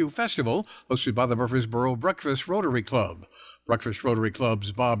Barbecue Festival, hosted by the Murfreesboro Breakfast Rotary Club. Breakfast Rotary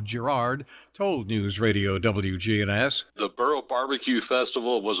Club's Bob Girard told News Radio WGNS. The Borough Barbecue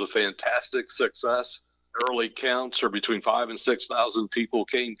Festival was a fantastic success. Early counts are between 5,000 and 6,000 people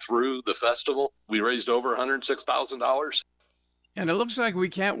came through the festival. We raised over $106,000. And it looks like we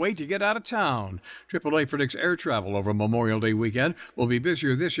can't wait to get out of town. AAA predicts air travel over Memorial Day weekend will be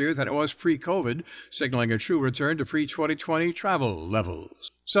busier this year than it was pre-COVID, signaling a true return to pre-2020 travel levels.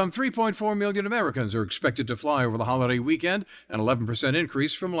 Some 3.4 million Americans are expected to fly over the holiday weekend, an 11%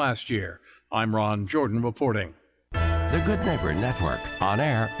 increase from last year. I'm Ron Jordan reporting. The Good Neighbor Network, on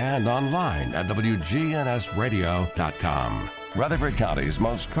air and online at WGNSradio.com. Rutherford County's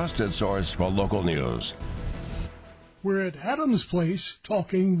most trusted source for local news. We're at Adams Place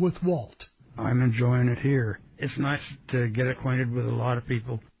talking with Walt. I'm enjoying it here. It's nice to get acquainted with a lot of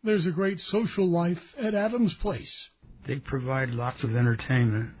people. There's a great social life at Adams Place. They provide lots of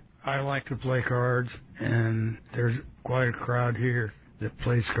entertainment. I like to play cards, and there's quite a crowd here that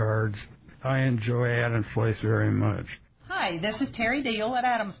plays cards. I enjoy Adams Place very much. Hi, this is Terry Deal at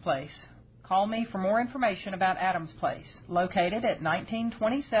Adams Place. Call me for more information about Adams Place, located at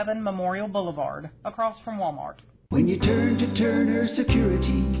 1927 Memorial Boulevard, across from Walmart. When you turn to Turner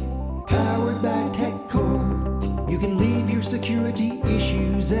Security, powered by TechCore, you can leave your security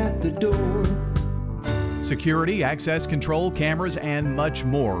issues at the door. Security, access control, cameras, and much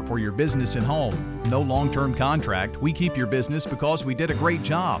more for your business and home. No long-term contract. We keep your business because we did a great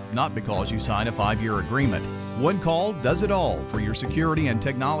job, not because you signed a 5-year agreement. One call does it all for your security and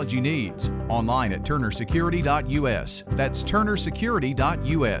technology needs. Online at turnersecurity.us. That's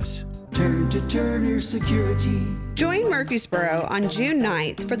turnersecurity.us. Turn to Turner Security. Join Murfreesboro on June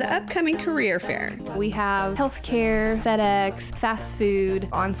 9th for the upcoming career fair. We have healthcare, FedEx, fast food,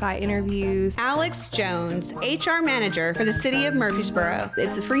 on-site interviews. Alex Jones, HR manager for the city of Murfreesboro.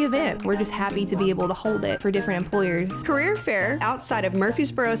 It's a free event. We're just happy to be able to hold it for different employers. Career fair outside of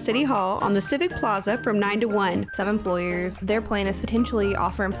Murfreesboro City Hall on the Civic Plaza from 9 to 1. Some employers, their plan is to potentially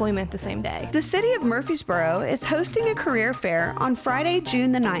offer employment the same day. The city of Murfreesboro is hosting a career fair on Friday,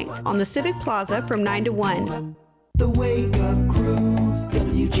 June the 9th on the Civic Plaza from 9 to 1. The Wake Up Crew,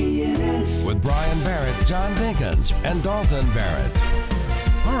 WGNS. With Brian Barrett, John Dinkins, and Dalton Barrett.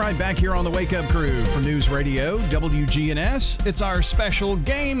 All right, back here on the Wake Up Crew from News Radio WGNS. It's our special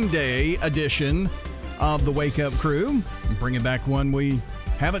game day edition of the Wake Up Crew. I'm bringing back one we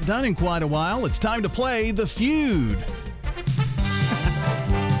haven't done in quite a while. It's time to play The Feud.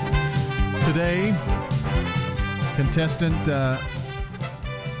 Today, contestant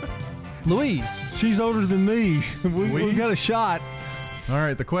Louise. She's older than me. We got a shot. All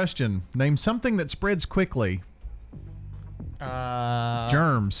right, the question. Name something that spreads quickly.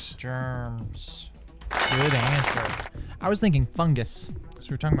 Germs. Germs. Good answer. I was thinking fungus, because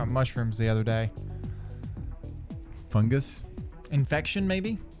we were talking about mushrooms the other day. Fungus? Infection,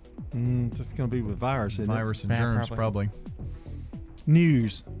 maybe? That's going to be with virus, isn't Virus it? and germs, probably.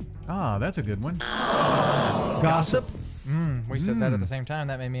 News. Ah, that's a good one. Gossip. We said that at the same time.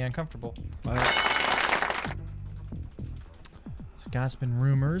 That made me uncomfortable. So gossip and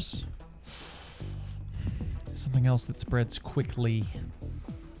rumors. Something else that spreads quickly.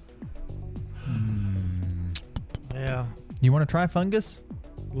 Yeah. You want to try fungus?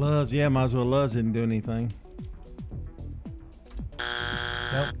 Luz, yeah, might as well. Luz didn't do anything.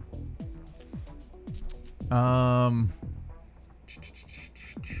 Nope.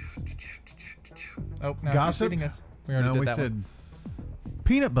 Oh, now gossip? she's us. We already did that said one.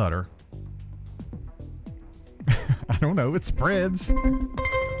 Peanut butter. I don't know. It spreads. Didn't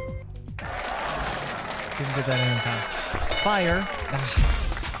get that in time. Fire.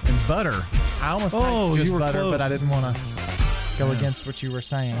 And butter. I almost typed just you were butter, close. but I didn't want to go against what you were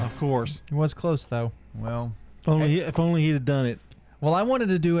saying. Of course. It was close, though. Well, if only he'd have done it. Well, I wanted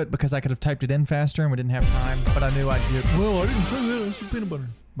to do it because I could have typed it in faster and we didn't have time, but I knew I'd do it. Well, I didn't say that. I said peanut butter.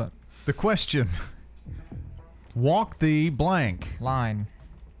 But the question. Walk the blank. Line.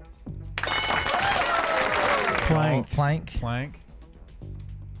 Plank. Plank. Plank.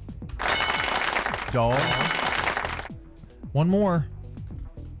 Dog. One more.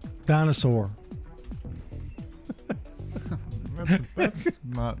 Dinosaur. That's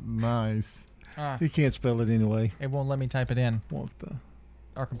not nice. You can't spell it anyway. It won't let me type it in. Walk the.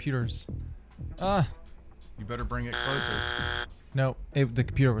 Our computers. You better bring it closer. No, the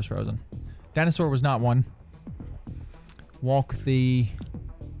computer was frozen. Dinosaur was not one. Walk the...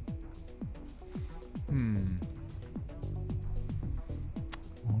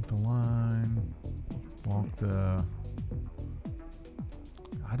 Walk the line. Walk the...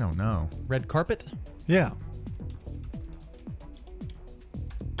 I don't know. Red carpet? Yeah.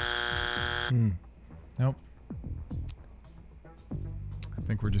 Nope. I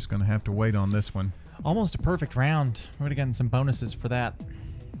think we're just going to have to wait on this one. Almost a perfect round. We would have gotten some bonuses for that.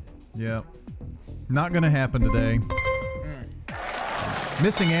 Yep. Not going to happen today.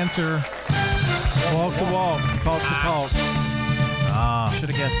 Missing answer. Walk the walk. Talk the talk. Should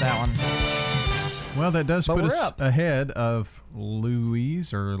have guessed that one. Well, that does But put we're us up. ahead of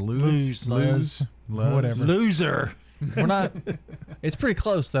Louise or Luz. Luz. Whatever. Loser. We're not... It's pretty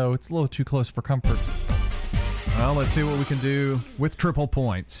close, though. It's a little too close for comfort. Well, let's see what we can do with triple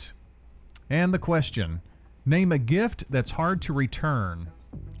points. And the question. Name a gift that's hard to return.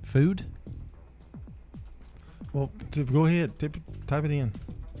 Food? Well, go ahead. Type it in.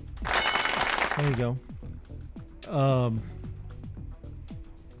 There you go.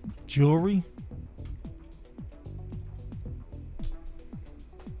 Jewelry.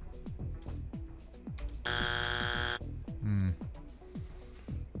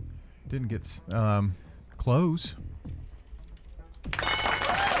 Didn't get clothes.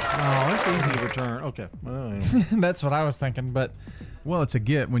 Oh, that's easy to return. Okay. Well, anyway. That's what I was thinking, but... Well, it's a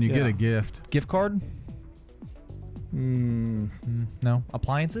gift when you get a gift. Gift card? No.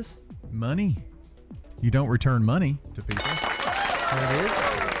 Appliances? Money. You don't return money to people. There it is.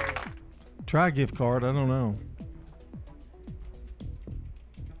 Try a gift card. I don't know.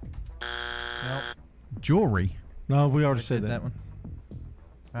 Nope. Jewelry. No, we already said that one.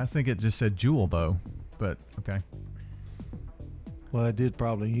 I think it just said jewel, though. But, okay. Well, I did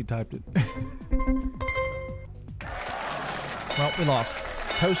probably. He typed it. Well, we lost.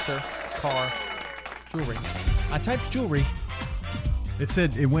 Toaster, car, jewelry. I typed jewelry. It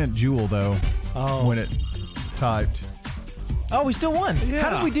said it went jewel, though. Oh. When it typed. Oh, we still won. Yeah.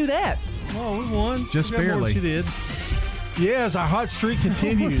 How did we do that? Oh, we won. Just We got more than barely. She did. Yes, our hot streak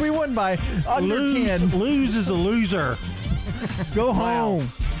continues. We won by under 10. Lose is a loser. Go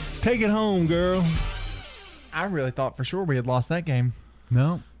home. Take it home, girl. I really thought for sure we had lost that game.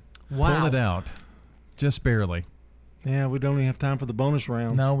 No. Wow. Pulled it out. Just barely. Yeah, we don't even have time for the bonus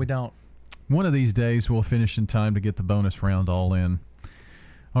round. No, we don't. One of these days we'll finish in time to get the bonus round all in.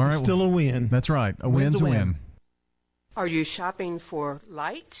 All right. It's still a win. That's right. A win's a win. Are you shopping for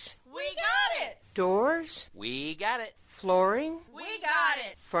lights, We got it. doors, We got it. flooring, We got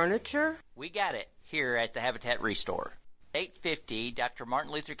it. furniture? We got it here at the Habitat Restore. 850 Dr.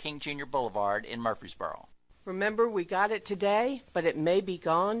 Martin Luther King Jr. Boulevard in Murfreesboro. Remember, we got it today, but it may be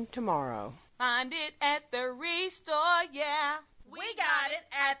gone tomorrow. Find it at the Restore, yeah. We got it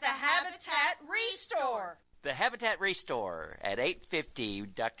at the Habitat Restore. The Habitat Restore at 850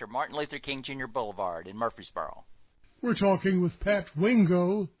 Dr. Martin Luther King Jr. Boulevard in Murfreesboro. We're talking with Pat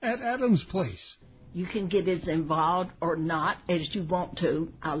Wingo at Adams Place. You can get as involved or not as you want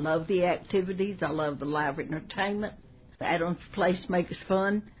to. I love the activities. I love the live entertainment. The Adams Place makes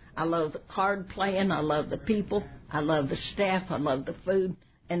fun. I love the card playing. I love the people. I love the staff. I love the food.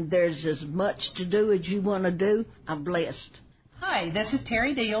 And there's as much to do as you want to do. I'm blessed. Hi, this is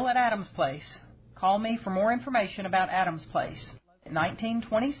Terry Deal at Adams Place. Call me for more information about Adams Place at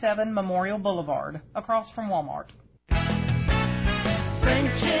 1927 Memorial Boulevard, across from Walmart.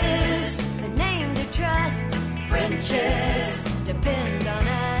 French's, the name to trust. French's, depend on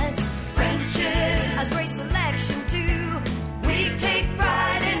us. French's, a great selection too. We take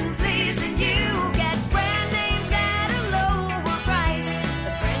pride in pleasing you. Get brand names at a lower price.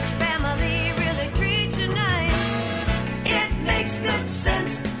 The French family really treats you nice. It makes good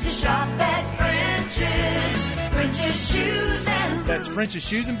sense to shop at French's. French's shoes and That's French's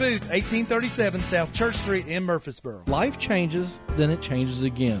Shoes and Boots, 1837 South Church Street in Murfreesboro. Life changes, then it changes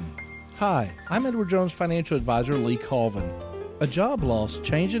again. Hi, I'm Edward Jones Financial Advisor Lee Colvin. A job loss,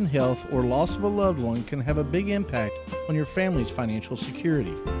 change in health, or loss of a loved one can have a big impact on your family's financial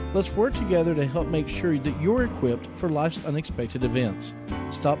security. Let's work together to help make sure that you're equipped for life's unexpected events.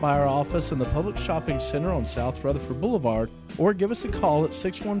 Stop by our office in the Public Shopping Center on South Rutherford Boulevard or give us a call at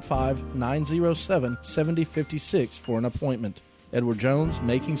 615-907-7056 for an appointment. Edward Jones,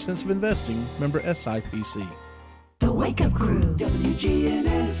 Making Sense of Investing, member SIPC. The Wake Up Crew,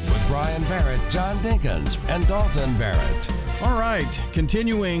 WGNS. With Brian Barrett, John Dinkins, and Dalton Barrett. All right,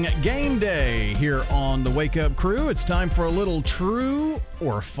 continuing game day here on the Wake Up Crew. It's time for a little true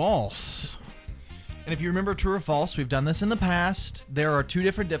or false. And if you remember true or false, we've done this in the past. There are two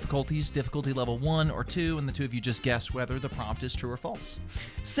different difficulties, difficulty level 1 or 2, and the two of you just guess whether the prompt is true or false.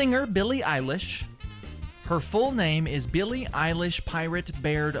 Singer Billie Eilish. Her full name is Billie Eilish Pirate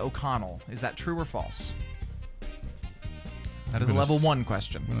Baird O'Connell. Is that true or false? That is a level 1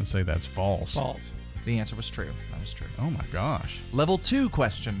 question. I'm going to say that's false. False. The answer was true. That was true. Oh my gosh. Level 2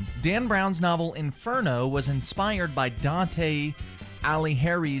 question. Dan Brown's novel Inferno was inspired by Dante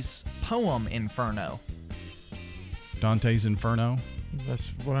Alighieri's poem Inferno. Dante's Inferno. That's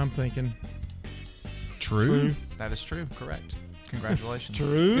what I'm thinking. True. That is true. Correct. Congratulations.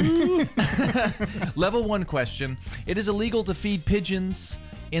 True. Level 1 question. It is illegal to feed pigeons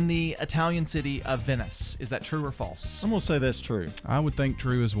in the Italian city of Venice. Is that true or false? I'm going to say that's true. I would think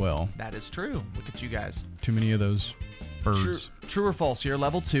true as well. That is true. Look at you guys. Too many of those birds. True or false here.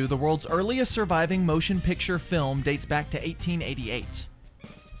 Level 2. The world's earliest surviving motion picture film dates back to 1888.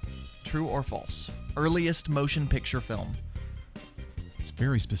 True or false? Earliest motion picture film. It's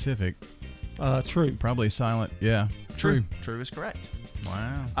very specific. True. Probably silent. Yeah. True. True is correct.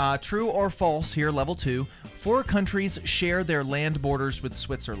 Wow. True or false here. Level 2. 4 countries share their land borders with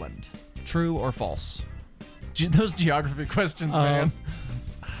Switzerland. True or false? Those geography questions, man.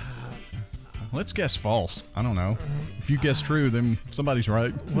 Let's guess false. I don't know. If you guess true, then somebody's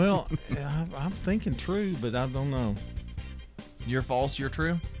right. Well, I'm thinking true, but I don't know. You're false, you're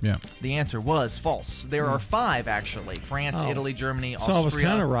true? Yeah. The answer was false. There are 5, actually. France, Italy, Germany, Austria. So I was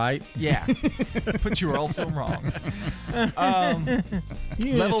kind of right. Yeah. But you were also wrong.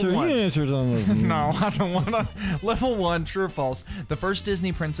 You Level 1. You answered on those. No, I don't want to. Level 1, true or false. The first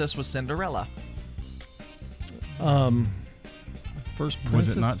Disney princess was Cinderella. First princess.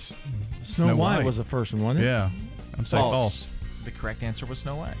 Was it not Snow White was the first one, wasn't it? Yeah. I'm saying false. The correct answer was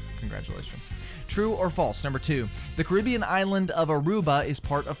Snow White. Congratulations. True or false? Number 2. The Caribbean island of Aruba is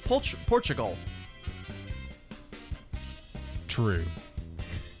part of Portugal. True.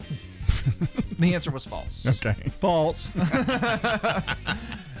 The answer was false. Okay. False.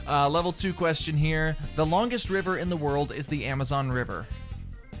 Level 2 question here. The longest river in the world is the Amazon River.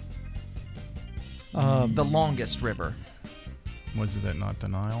 the longest river. Was that not the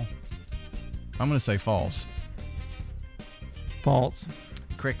Nile? I'm going to say false. False.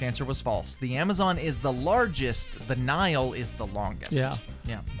 Correct answer was false. The Amazon is the largest. The Nile is the longest. Yeah.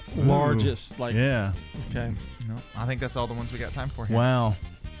 Yeah. Largest. Like. Yeah. Okay. No, I think that's all the ones we got time for here. Wow.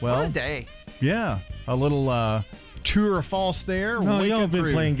 Well, what a day. Yeah. A little true or false there. No, y'all have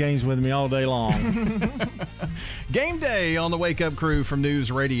been playing games with me all day long. Game day on the Wake Up Crew from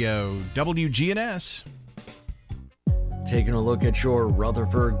News Radio WGNS. Taking a look at your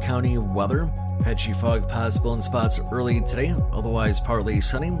Rutherford County weather. Patchy fog possible in spots early today, otherwise partly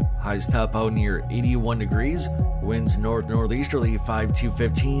sunny. Highs top out near 81 degrees. Winds north-northeasterly 5 to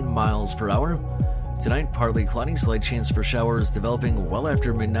 15 miles per hour. Tonight, partly cloudy, slight chance for showers developing well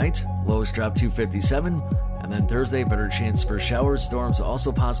after midnight. Lows drop to 57. And then Thursday, better chance for showers. Storms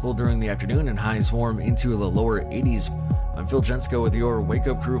also possible during the afternoon and highs warm into the lower 80s. I'm Phil Jensko with your Wake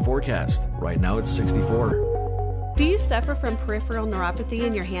Up Crew forecast. Right now it's 64. Do you suffer from peripheral neuropathy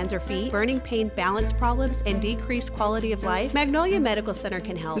in your hands or feet, burning pain, balance problems, and decreased quality of life? Magnolia Medical Center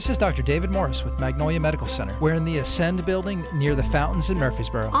can help. This is Dr. David Morris with Magnolia Medical Center. We're in the Ascend building near the fountains in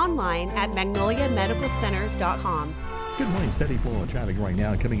Murfreesboro. Online at magnoliamedicalcenters.com. Good morning. Steady flow of traffic right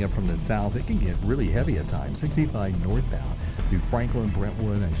now coming up from the south. It can get really heavy at times. 65 northbound through Franklin,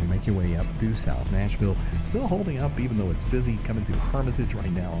 Brentwood as you make your way up through South Nashville. Still holding up even though it's busy coming through Hermitage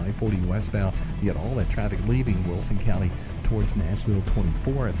right now. I-40 westbound. You got all that traffic leaving Wilson County towards Nashville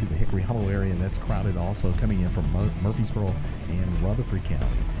 24 and through the Hickory Hollow area. That's crowded also coming in from Murfreesboro and Rutherford County.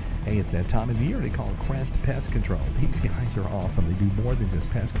 Hey, it's that time of the year they call Crest Pest Control. These guys are awesome. They do more than just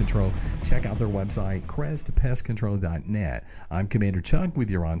pest control. Check out their website, crestpestcontrol.net. I'm Commander Chuck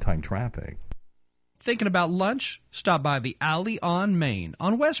with your on-time traffic. Thinking about lunch? Stop by the Alley on Main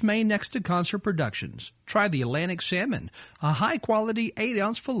on West Main next to Concert Productions. Try the Atlantic Salmon, a high-quality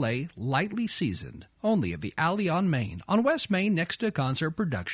 8-ounce filet, lightly seasoned. Only at the Alley on Main on West Main next to Concert Productions.